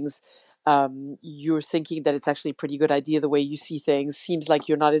see things. You're thinking that it's actually a pretty good idea the way you see things. Seems like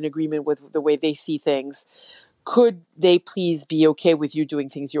you're not in agreement with the way they see things. Could they please be okay with you doing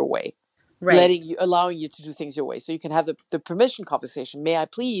things your way? Right. Allowing you to do things your way. So you can have the permission conversation. May I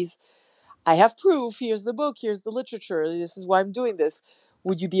please, I have proof. Here's the book. Here's the literature. This is why I'm doing this.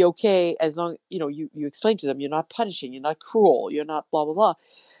 Would you be okay as long, you know, you explain to them, you're not punishing, you're not cruel, you're not blah, blah, blah.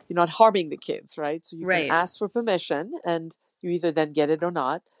 You're not harming the kids, right? So you can ask for permission, and you either then get it or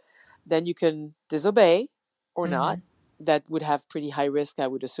not. Then you can disobey or not. That would have pretty high risk, I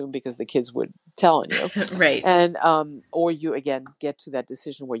would assume, because the kids would tell on you. Right. And, or you, again, get to that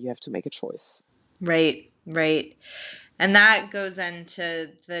decision where you have to make a choice. Right, right. And that goes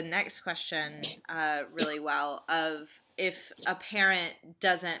into the next question really well, of if a parent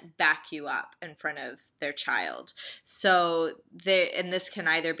doesn't back you up in front of their child. So and this can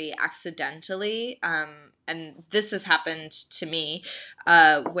either be accidentally, and this has happened to me,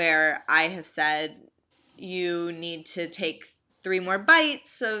 where I have said, you need to take 3 more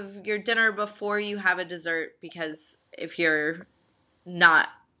bites of your dinner before you have a dessert, because if you're not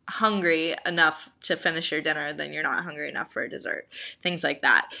hungry enough to finish your dinner, then you're not hungry enough for a dessert. Things like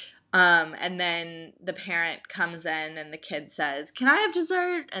that. And then the parent comes in and the kid says, "Can I have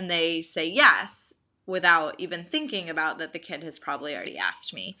dessert?" And they say yes, without even thinking about that the kid has probably already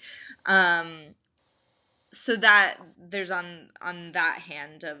asked me. So that there's on that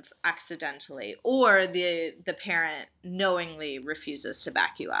hand of accidentally, or the parent knowingly refuses to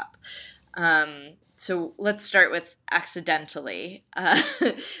back you up. So let's start with accidentally,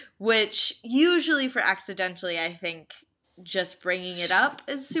 which usually for accidentally, I think just bringing it up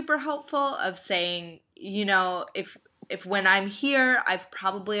is super helpful, of saying, you know, if when I'm here, I've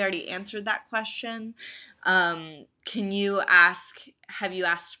probably already answered that question. Can you have you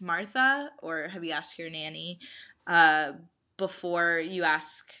asked Martha, or have you asked your nanny before you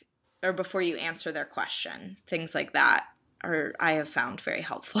ask, or before you answer their question? Things like that I have found very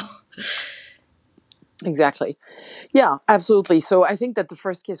helpful. Exactly. Yeah, absolutely. So I think that the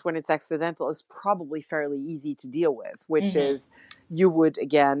first case, when it's accidental, is probably fairly easy to deal with, which is you would,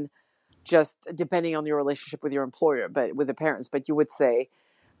 again, just depending on your relationship with your employer, but with the parents, but you would say,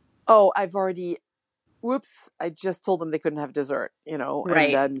 oh, I just told them they couldn't have dessert, you know,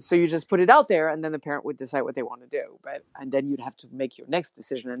 right. And then, so you just put it out there, and then the parent would decide what they want to do. And then you'd have to make your next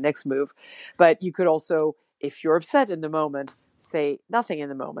decision and next move. But you could also, if you're upset in the moment, say nothing in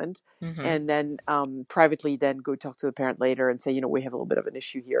the moment, and then privately then go talk to the parent later and say, you know, we have a little bit of an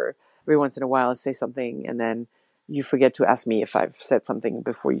issue here. Every once in a while I say something, and then you forget to ask me if I've said something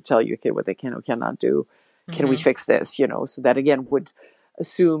before you tell your kid what they can or cannot do. Can we fix this? You know, so that again would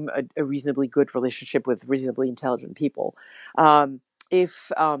assume a reasonably good relationship with reasonably intelligent people. So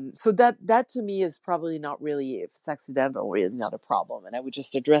that to me is probably not really, if it's accidental, really not a problem. And I would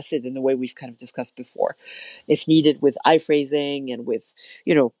just address it in the way we've kind of discussed before, if needed, with eye phrasing and with,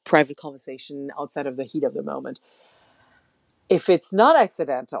 you know, private conversation outside of the heat of the moment. If it's not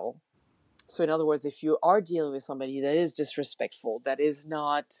accidental, so in other words, if you are dealing with somebody that is disrespectful, that is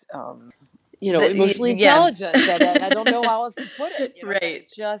not emotionally intelligent. And I don't know how else to put it. Right.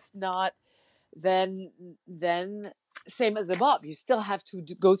 It's just not. Then same as above. You still have to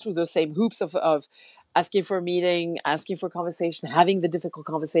go through those same hoops of asking for a meeting, asking for a conversation, having the difficult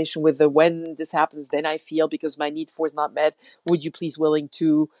conversation with the when this happens, then I feel because my need for is not met. Would you please willing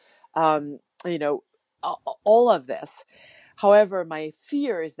to, all of this. However, my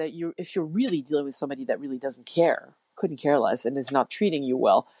fear is that if you're really dealing with somebody that really doesn't care, couldn't care less, and is not treating you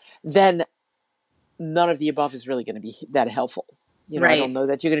well, then none of the above is really going to be that helpful. Right. I don't know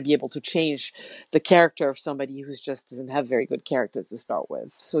that you're going to be able to change the character of somebody who just doesn't have very good character to start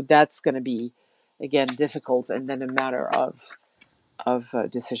with. So that's going to be, again, difficult, and then a matter of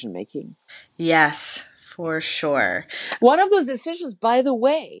decision making. Yes, for sure. One of those decisions, by the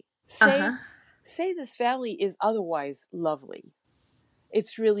way, say this family is otherwise lovely.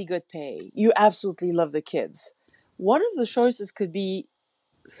 It's really good pay. You absolutely love the kids. One of the choices could be,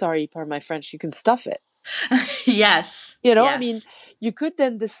 sorry, pardon my French, you can stuff it. Yes. Yes. I mean, you could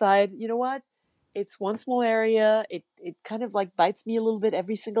then decide, you know what? It's one small area. It kind of like bites me a little bit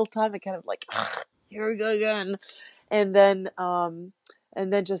every single time. I kind of like, here we go again. And then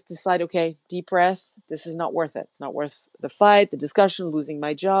just decide, okay, deep breath. This is not worth it. It's not worth the fight, the discussion, losing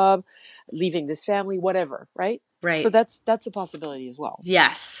my job, leaving this family, whatever. Right. Right. So that's a possibility as well.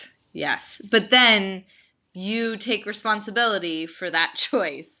 Yes. But then you take responsibility for that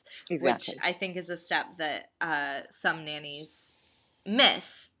choice, exactly. Which I think is a step that some nannies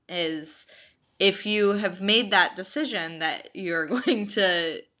miss, is if you have made that decision that you're going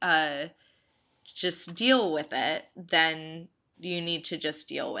to just deal with it, then you need to just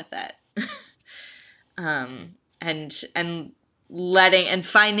deal with it. And letting and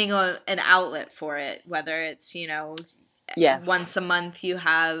finding an outlet for it, whether it's, yes, once a month you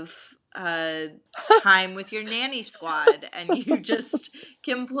have time with your nanny squad and you just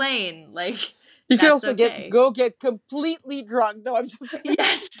complain, like, you can also okay. get completely drunk. No, I'm just kidding.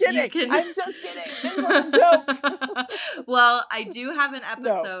 Yes, kidding. I'm just kidding. This was a joke. Well, I do have an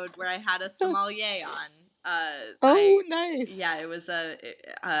episode where I had a sommelier on. Nice. Yeah, it was a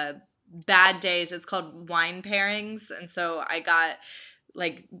bad days. It's called wine pairings, and so I got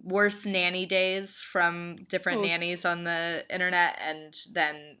like worst nanny days from different nannies on the internet, and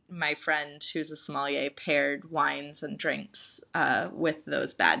then my friend who's a sommelier paired wines and drinks with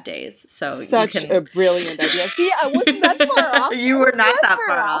those bad days. So such a brilliant idea. See, I wasn't that far off. You were not that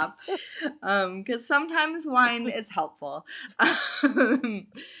far off. Because sometimes wine is helpful.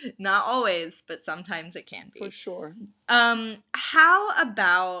 Not always, but sometimes it can be. For sure. How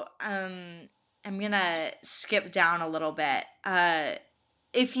about I'm gonna skip down a little bit.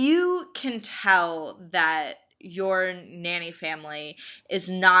 If you can tell that your nanny family is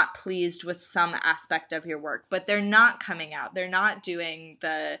not pleased with some aspect of your work, but they're not coming out, they're not doing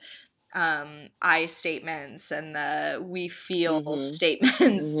the I statements and the we feel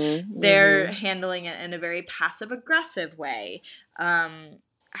statements, they're handling it in a very passive aggressive way.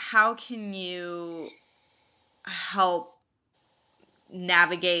 How can you help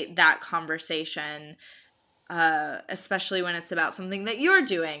navigate that conversation? Especially when it's about something that you're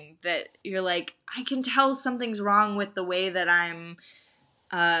doing, that you're like, I can tell something's wrong with the way that I'm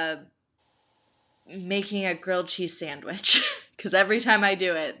making a grilled cheese sandwich. Because every time I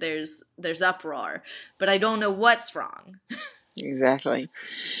do it, there's uproar. But I don't know what's wrong. Exactly.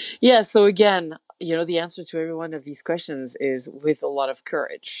 Yeah, so again, the answer to every one of these questions is with a lot of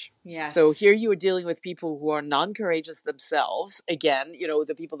courage. Yes. So here you are dealing with people who are non-courageous themselves. Again,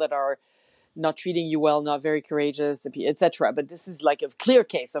 the people that are not treating you well, not very courageous, etc. But this is like a clear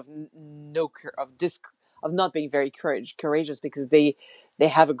case of not being very courageous because they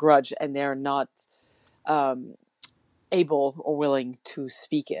have a grudge and they're not able or willing to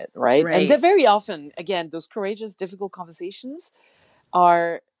speak it, right? And they're very often, again, those courageous, difficult conversations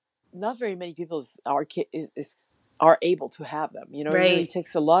are not very many people are able to have them. It really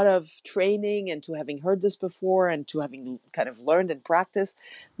takes a lot of training and to having heard this before and to having kind of learned and practiced.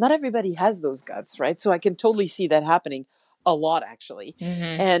 Not everybody has those guts, right? So I can totally see that happening a lot, actually.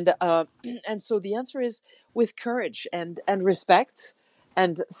 And so the answer is with courage and respect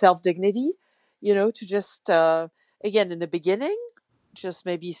and self-dignity, to just, again, in the beginning, just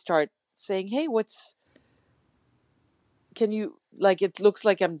maybe start saying, hey, it looks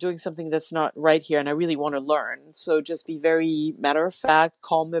like I'm doing something that's not right here and I really want to learn. So just be very matter of fact,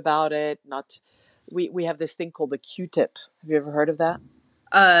 calm about it. We have this thing called a Q-tip. Have you ever heard of that?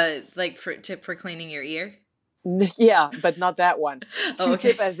 Like for cleaning your ear? Yeah, but not that one.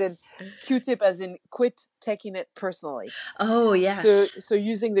 Q-tip as in quit taking it personally. Oh, yes. So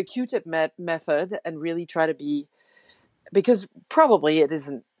using the Q-tip method and really try to be, because probably it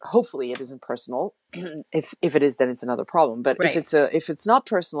isn't hopefully it isn't personal. If it is, then it's another problem. But Right. if it's not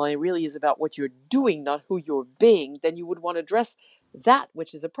personal, it really is about what you're doing, not who you're being, then you would want to address that,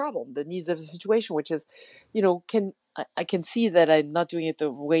 which is a problem, the needs of the situation, which is, I can see that I'm not doing it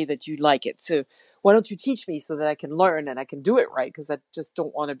the way that you like it. So why don't you teach me so that I can learn and I can do it right? Because I just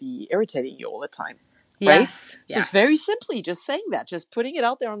don't want to be irritating you all the time. Right? Yes. Just very simply, just saying that, just putting it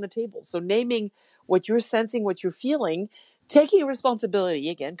out there on the table. So naming what you're sensing, what you're feeling, taking responsibility,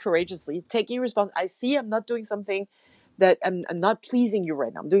 again, courageously, I see I'm not doing something that I'm not pleasing you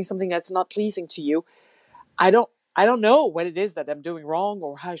right now. I'm doing something that's not pleasing to you. I don't know what it is that I'm doing wrong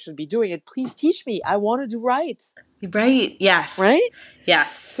or how I should be doing it. Please teach me. I want to do right. Right. Yes. Right?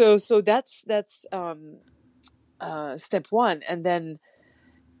 Yes. So that's step one. And then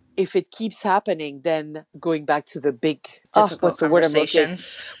if it keeps happening, then going back to the big Difficult what's the word I'm looking?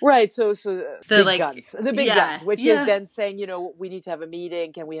 conversations. Right. So the big guns, which is then saying, we need to have a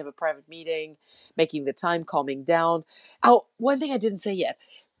meeting. Can we have a private meeting? Making the time, calming down. Oh, one thing I didn't say yet.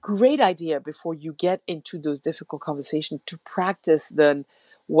 Great idea before you get into those difficult conversations to practice then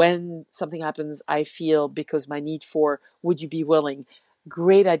when something happens, I feel because my need for, would you be willing?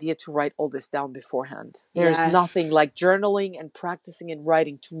 Great idea to write all this down beforehand. There's nothing like journaling and practicing in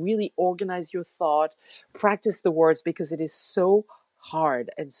writing to really organize your thought, practice the words, because it is so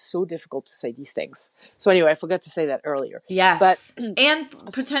hard and so difficult to say these things. So anyway, I forgot to say that earlier. Yes. But and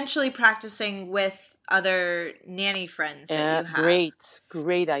potentially practicing with other nanny friends that you have.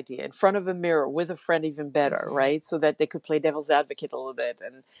 Great idea. In front of a mirror with a friend, even better, right? So that they could play devil's advocate a little bit,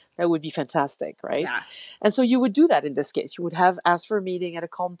 and that would be fantastic, right? Yeah. And so you would do that in this case. You would ask for a meeting at a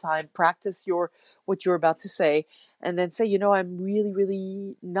calm time, practice what you're about to say, and then say, I'm really,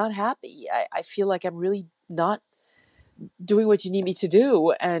 really not happy. I feel like I'm really not doing what you need me to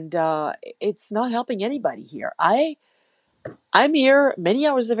do, and it's not helping anybody here. I'm here many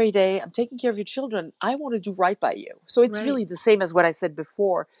hours every day. I'm taking care of your children. I want to do right by you. So it's really the same as what I said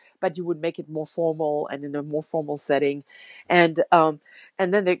before, but you would make it more formal and in a more formal setting. And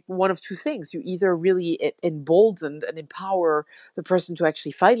then one of two things. You either really embolden and empower the person to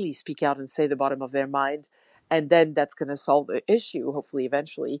actually finally speak out and say the bottom of their mind. And then that's going to solve the issue, hopefully,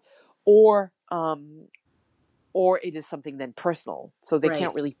 eventually. Or it is something then personal. So they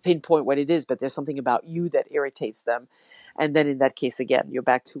can't really pinpoint what it is, but there's something about you that irritates them. And then in that case, again, you're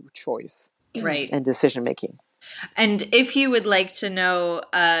back to choice and decision making. And if you would like to know,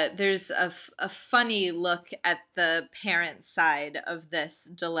 there's a funny look at the parent side of this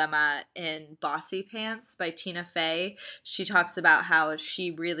dilemma in Bossy Pants by Tina Fey. She talks about how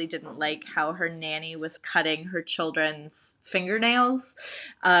she really didn't like how her nanny was cutting her children's fingernails,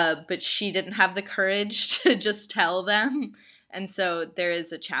 but she didn't have the courage to just tell them. And so there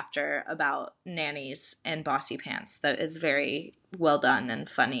is a chapter about nannies and Bossy Pants that is very well done and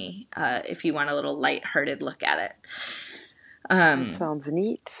funny if you want a little lighthearted look at it. That sounds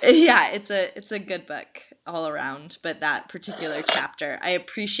neat. Yeah, it's a good book all around, but that particular chapter, I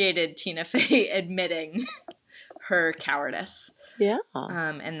appreciated Tina Fey admitting her cowardice. Yeah.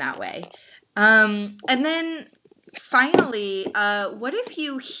 In that way. And then finally, what if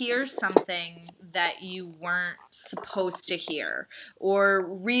you hear something that you weren't supposed to hear, or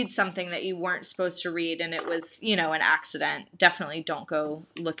read something that you weren't supposed to read and it was, an accident? Definitely don't go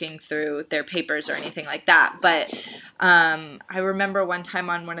looking through their papers or anything like that. But I remember one time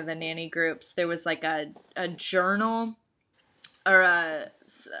on one of the nanny groups, there was like a journal, or a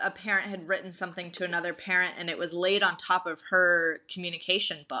parent had written something to another parent, and it was laid on top of her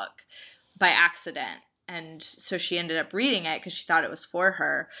communication book by accident. And so she ended up reading it because she thought it was for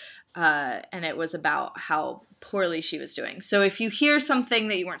her. And it was about how poorly she was doing. So if you hear something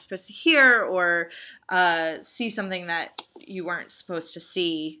that you weren't supposed to hear, or see something that you weren't supposed to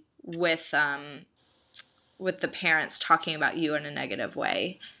see with the parents talking about you in a negative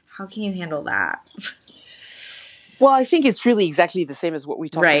way, how can you handle that? Well, I think it's really exactly the same as what we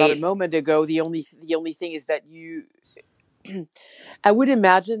talked about a moment ago. The only thing is that I would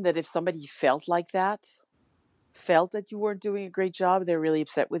imagine that if somebody felt that you weren't doing a great job, they're really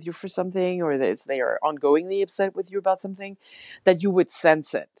upset with you for something, or that they are ongoingly upset with you about something, that you would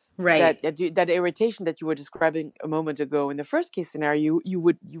sense it. Right. That irritation that you were describing a moment ago in the first case scenario, you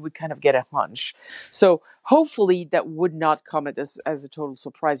would kind of get a hunch. So hopefully that would not come as a total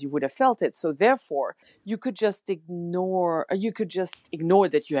surprise. You would have felt it. So therefore, you could just ignore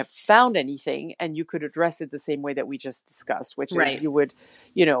that you have found anything, and you could address it the same way that we just discussed, which is you would,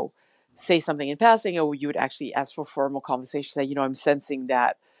 say something in passing, or you would actually ask for formal conversation, say, I'm sensing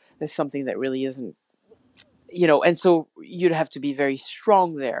that there's something that really isn't, and so you'd have to be very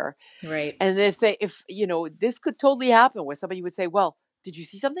strong there. Right. And if this could totally happen where somebody would say, well, did you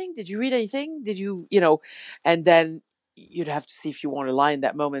see something? Did you read anything? Did you, and then you'd have to see if you want to lie in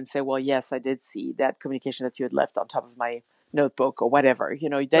that moment and say, well, yes, I did see that communication that you had left on top of my notebook or whatever.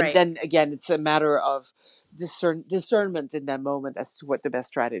 Then Right. then again, it's a matter of discernment in that moment as to what the best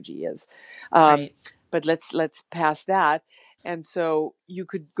strategy is. Right. But let's pass that. And so you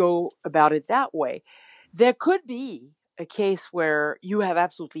could go about it that way. There could be a case where you have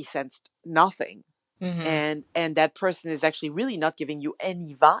absolutely sensed nothing, Mm-hmm. and that person is actually really not giving you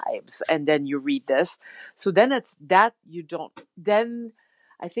any vibes, and then you read this. So then it's that you don't then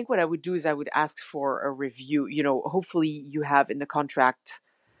I think what I would do is I would ask for a review. Hopefully you have in the contract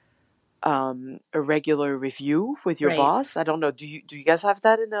a regular review with your Right. boss. I don't know, do you guys have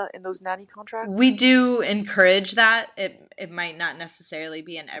that in those nanny We contracts? do encourage that. It might not necessarily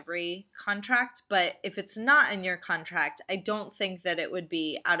be in every contract, but if it's not in your contract, I don't think that it would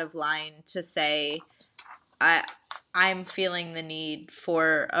be out of line to say I I'm feeling the need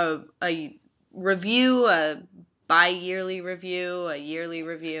for a review, a bi-yearly review, a yearly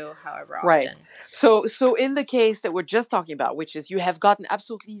review, however Right. often. So in the case that we're just talking about, which is you have gotten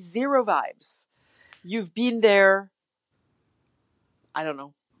absolutely zero vibes, you've been there, I don't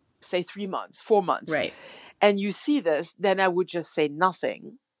know, say 3 months, 4 months, Right. and you see this, then I would just say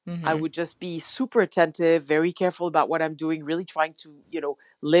nothing. I Mm-hmm. would just be super attentive, very careful about what I'm doing, really trying to,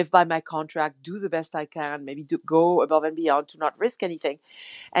 live by my contract, do the best I can, maybe go above and beyond to not risk anything.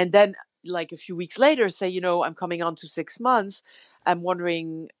 And then, like a few weeks later, say, I'm coming on to 6 months. I'm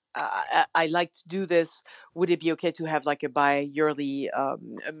wondering, I like to do this. Would it be okay to have like a bi-yearly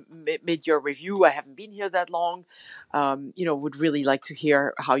mid-year review? I haven't been here that long. Would really like to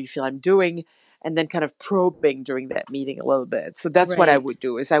hear how you feel I'm doing, and then kind of probing during that meeting a little bit. So that's what I Right. would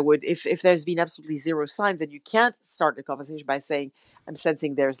do. Is I would, if there's been absolutely zero signs, and you can't start the conversation by saying, I'm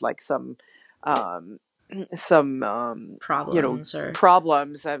sensing there's like um, some Problems or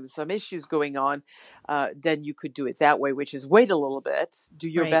problems, some issues going on, then you could do it that way, which is wait a little bit, do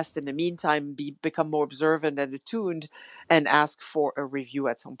your right. best in the meantime, become more observant and attuned, and ask for a review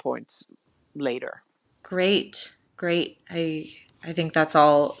at some point later. Great. Great. I think that's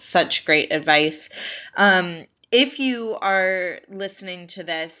all such great advice. If you are listening to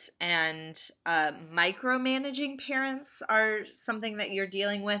this and micromanaging parents are something that you're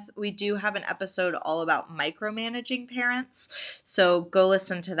dealing with, we do have an episode all about micromanaging parents. So go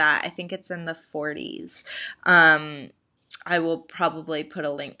listen to that. I think it's in the 40s. I will probably put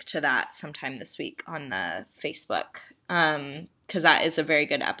a link to that sometime this week on the Facebook, because that is a very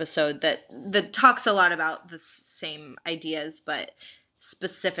good episode that talks a lot about the same ideas, but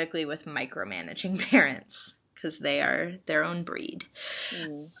specifically with micromanaging parents because they are their own breed.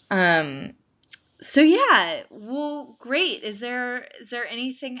 Um, so yeah, well, great. Is there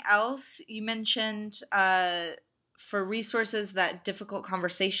anything else you mentioned? For resources, that Difficult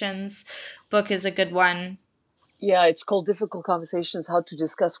Conversations book is a good one. Yeah, it's called Difficult Conversations: How to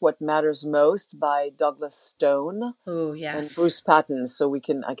Discuss What Matters Most by Douglas Stone Oh and yes, Bruce Patton. So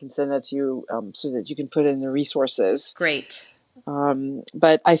I can send that to you, so that you can put it in the resources. great.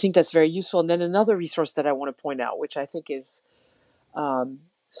 But I think that's very useful. And then another resource that I want to point out, which I think is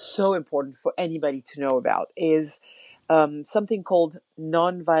so important for anybody to know about, is something called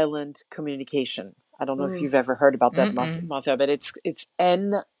nonviolent communication. I don't know if Ooh. you've ever heard about that, Mm-mm. Martha, but it's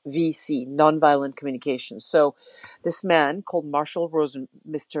NVC, nonviolent communication. So this man called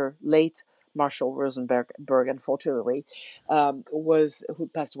Mr. Late Marshall Rosenberg, unfortunately, who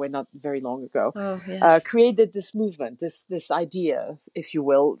passed away not very long ago, Oh yes. created this movement, this idea, if you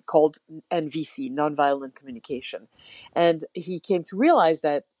will, called NVC, nonviolent communication. And he came to realize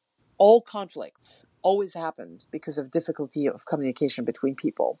that all conflicts always happened because of difficulty of communication between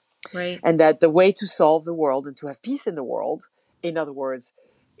people, Right. and that the way to solve the world and to have peace in the world, in other words,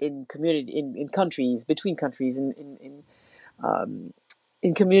 in community, in countries, between countries, in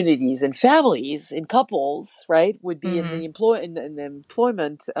communities, in families, in couples, right, would be in Mm-hmm. the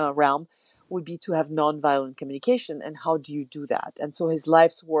employment realm, would be to have nonviolent communication. And how do you do that? And so his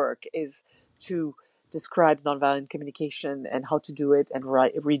life's work is to describe nonviolent communication and how to do it, and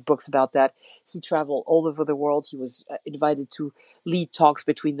read books about that. He traveled all over the world. He was invited to lead talks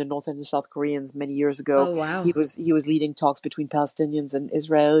between the North and the South Koreans many years ago. Oh wow. He was leading talks between Palestinians and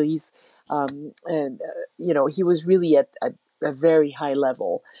Israelis, and he was really at a very high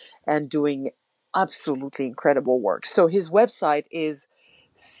level and doing absolutely incredible work. So his website is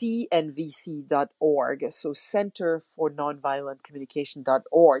cnvc.org, so Center for Nonviolent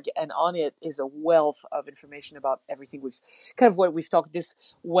Communication.org, and on it is a wealth of information about everything what we've talked. This,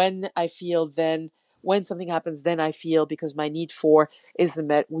 when I feel, then when something happens, then I feel, because my need for isn't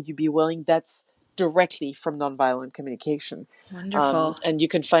met, would you be willing? That's directly from nonviolent communication. Wonderful. And you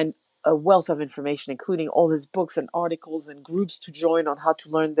can find a wealth of information, including all his books and articles and groups to join on how to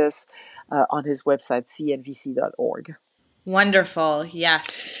learn this on his website, cnvc.org. Wonderful.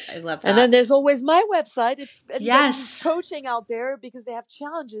 Yes. I love that. And then there's always my website if anybody Yes. needs coaching out there because they have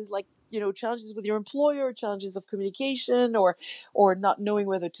challenges like, challenges with your employer, challenges of communication or not knowing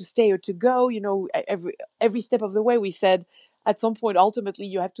whether to stay or to go. Every step of the way we said at some point, ultimately,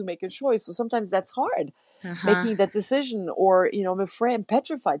 you have to make a choice. So sometimes that's hard. Making that decision, or I'm afraid, I'm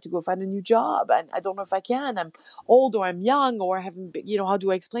petrified to go find a new job, and I don't know if I can. I'm old, or I'm young, or I haven't been, how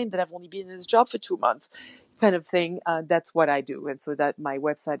do I explain that I've only been in this job for 2 months, kind of thing. That's what I do, and so that my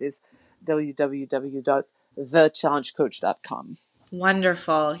website is www.thechallengecoach.com.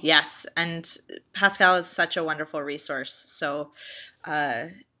 Wonderful. Yes, and Pascal is such a wonderful resource. So,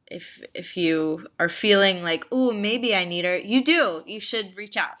 if you are feeling like, oh, maybe I need her, you should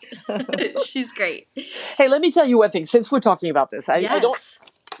reach out. She's great. Hey, let me tell you one thing. Since we're talking about this, Yes.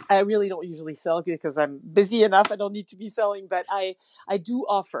 I really don't usually sell because I'm busy enough. I don't need to be selling, but I do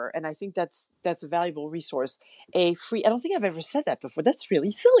offer, and I think that's a valuable resource, a free, I don't think I've ever said that before. That's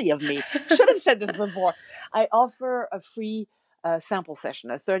really silly of me. Should have said this before. I offer a free sample session,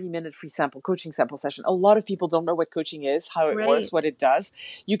 a 30-minute free coaching sample session. A lot of people don't know what coaching is, how it works, what it does.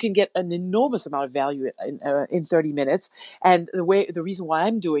 You can get an enormous amount of value in 30 minutes. And the reason why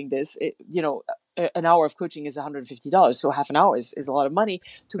I'm doing this, an hour of coaching is $150. So half an hour is a lot of money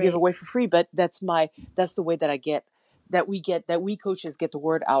to give away for free. But that's the way that we coaches get the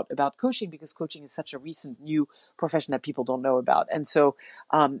word out about coaching, because coaching is such a recent new profession that people don't know about. And so,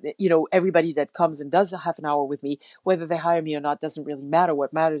 everybody that comes and does a half an hour with me, whether they hire me or not, doesn't really matter.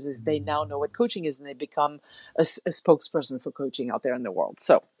 What matters is they now know what coaching is and they become a spokesperson for coaching out there in the world.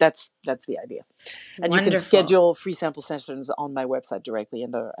 So that's the idea. And you can schedule free sample sessions on my website directly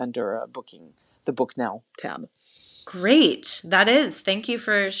under booking the Book Now tab. Great. That is. Thank you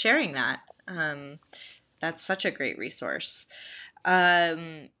for sharing that. That's such a great resource.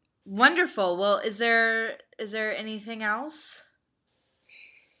 Wonderful. Well, is there anything else?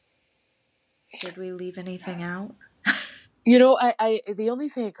 Did we leave anything out? I the only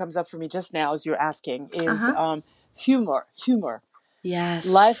thing that comes up for me just now as you're asking is humor. Yes.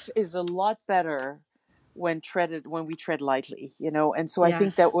 Life is a lot better when we tread lightly, and so I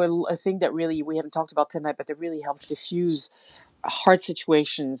think that a thing that really we haven't talked about tonight, but that really helps diffuse hard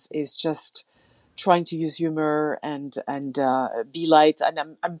situations is just trying to use humor and be light.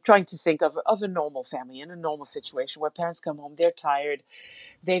 And I'm trying to think of a normal family in a normal situation where parents come home, they're tired,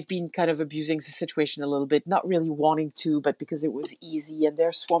 they've been kind of abusing the situation a little bit, not really wanting to, but because it was easy, and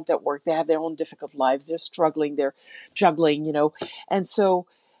they're swamped at work, they have their own difficult lives, they're struggling, they're juggling, and so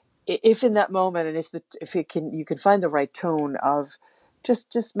if in that moment, and you can find the right tone of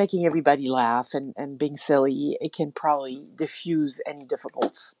just making everybody laugh and being silly, it can probably diffuse any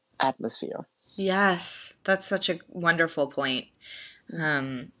difficult atmosphere. Yes, that's such a wonderful point.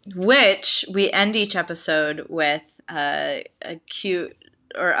 Which we end each episode with a cute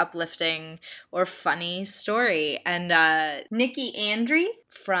or uplifting or funny story. And Nikki Andre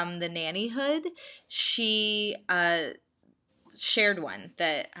from the Nannyhood, she shared one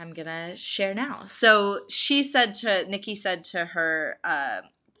that I'm gonna share now. So Nikki said to her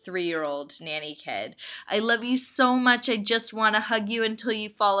 3-year-old nanny kid, "I love you so much, I just want to hug you until you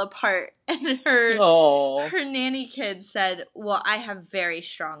fall apart." And her nanny kid said, "Well, I have very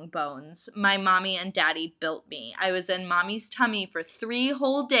strong bones. My mommy and daddy built me. I was in mommy's tummy for 3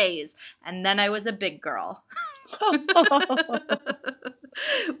 whole days, and then I was a big girl."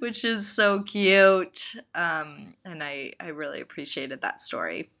 Which is so cute. And I really appreciated that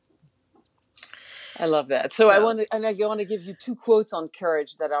story. I love that. So I want to give you 2 quotes on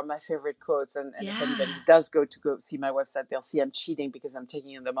courage that are my favorite quotes. And if anybody does go see my website, they'll see I'm cheating because I'm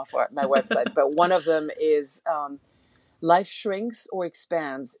taking them off my website. But one of them is, life shrinks or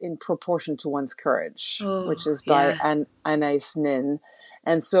expands in proportion to one's courage, which is by Anais Nin.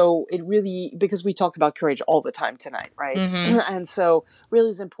 And so it really, because we talked about courage all the time tonight, right? Mm-hmm. And so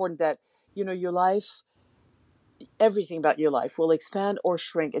really it's important that, your life, everything about your life will expand or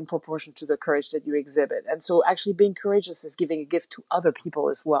shrink in proportion to the courage that you exhibit. And so actually being courageous is giving a gift to other people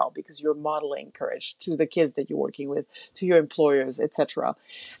as well, because you're modeling courage to the kids that you're working with, to your employers, etc.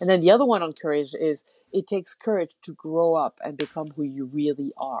 And then the other one on courage is it takes courage to grow up and become who you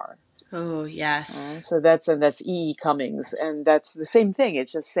really are. Oh, yes. So that's E.E. Cummings. And that's the same thing.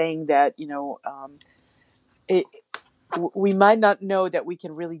 It's just saying that, we might not know that we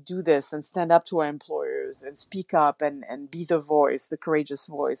can really do this and stand up to our employers and speak up and be the voice, the courageous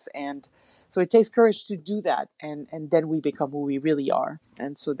voice. And so it takes courage to do that. And then we become who we really are.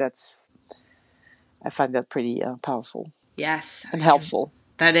 And so that's I find that pretty powerful. Yes. And helpful.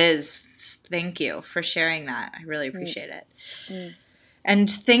 That is. Thank you for sharing that. I really appreciate it. And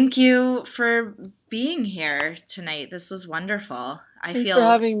thank you for being here tonight. This was wonderful. I Thanks feel for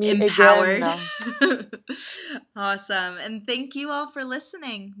having me empowered. Again. Awesome. And thank you all for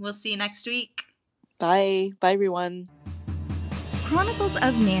listening. We'll see you next week. Bye. Bye, everyone. Chronicles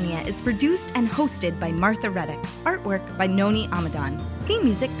of Nania is produced and hosted by Martha Reddick. Artwork by Noni Amadan. Theme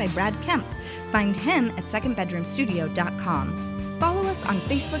music by Brad Kemp. Find him at secondbedroomstudio.com. Follow us on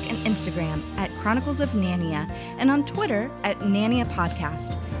Facebook and Instagram at Chronicles of Nania and on Twitter at Nania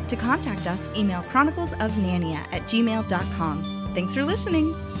Podcast. To contact us, email chroniclesofnania@gmail.com. Thanks for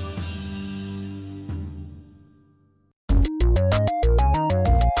listening.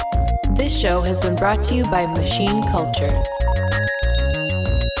 This show has been brought to you by Machine Culture.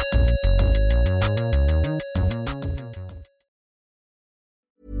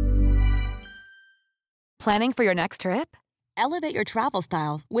 Planning for your next trip? Elevate your travel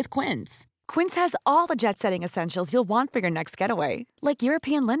style with Quince. Quince has all the jet-setting essentials you'll want for your next getaway, like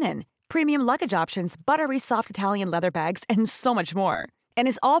European linen, premium luggage options, buttery soft Italian leather bags, and so much more. And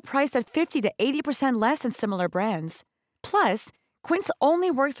is all priced at 50 to 80% less than similar brands. Plus, Quince only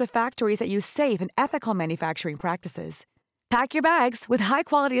works with factories that use safe and ethical manufacturing practices. Pack your bags with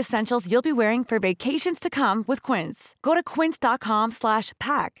high-quality essentials you'll be wearing for vacations to come with Quince. Go to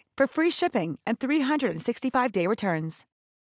quince.com/pack for free shipping and 365-day returns.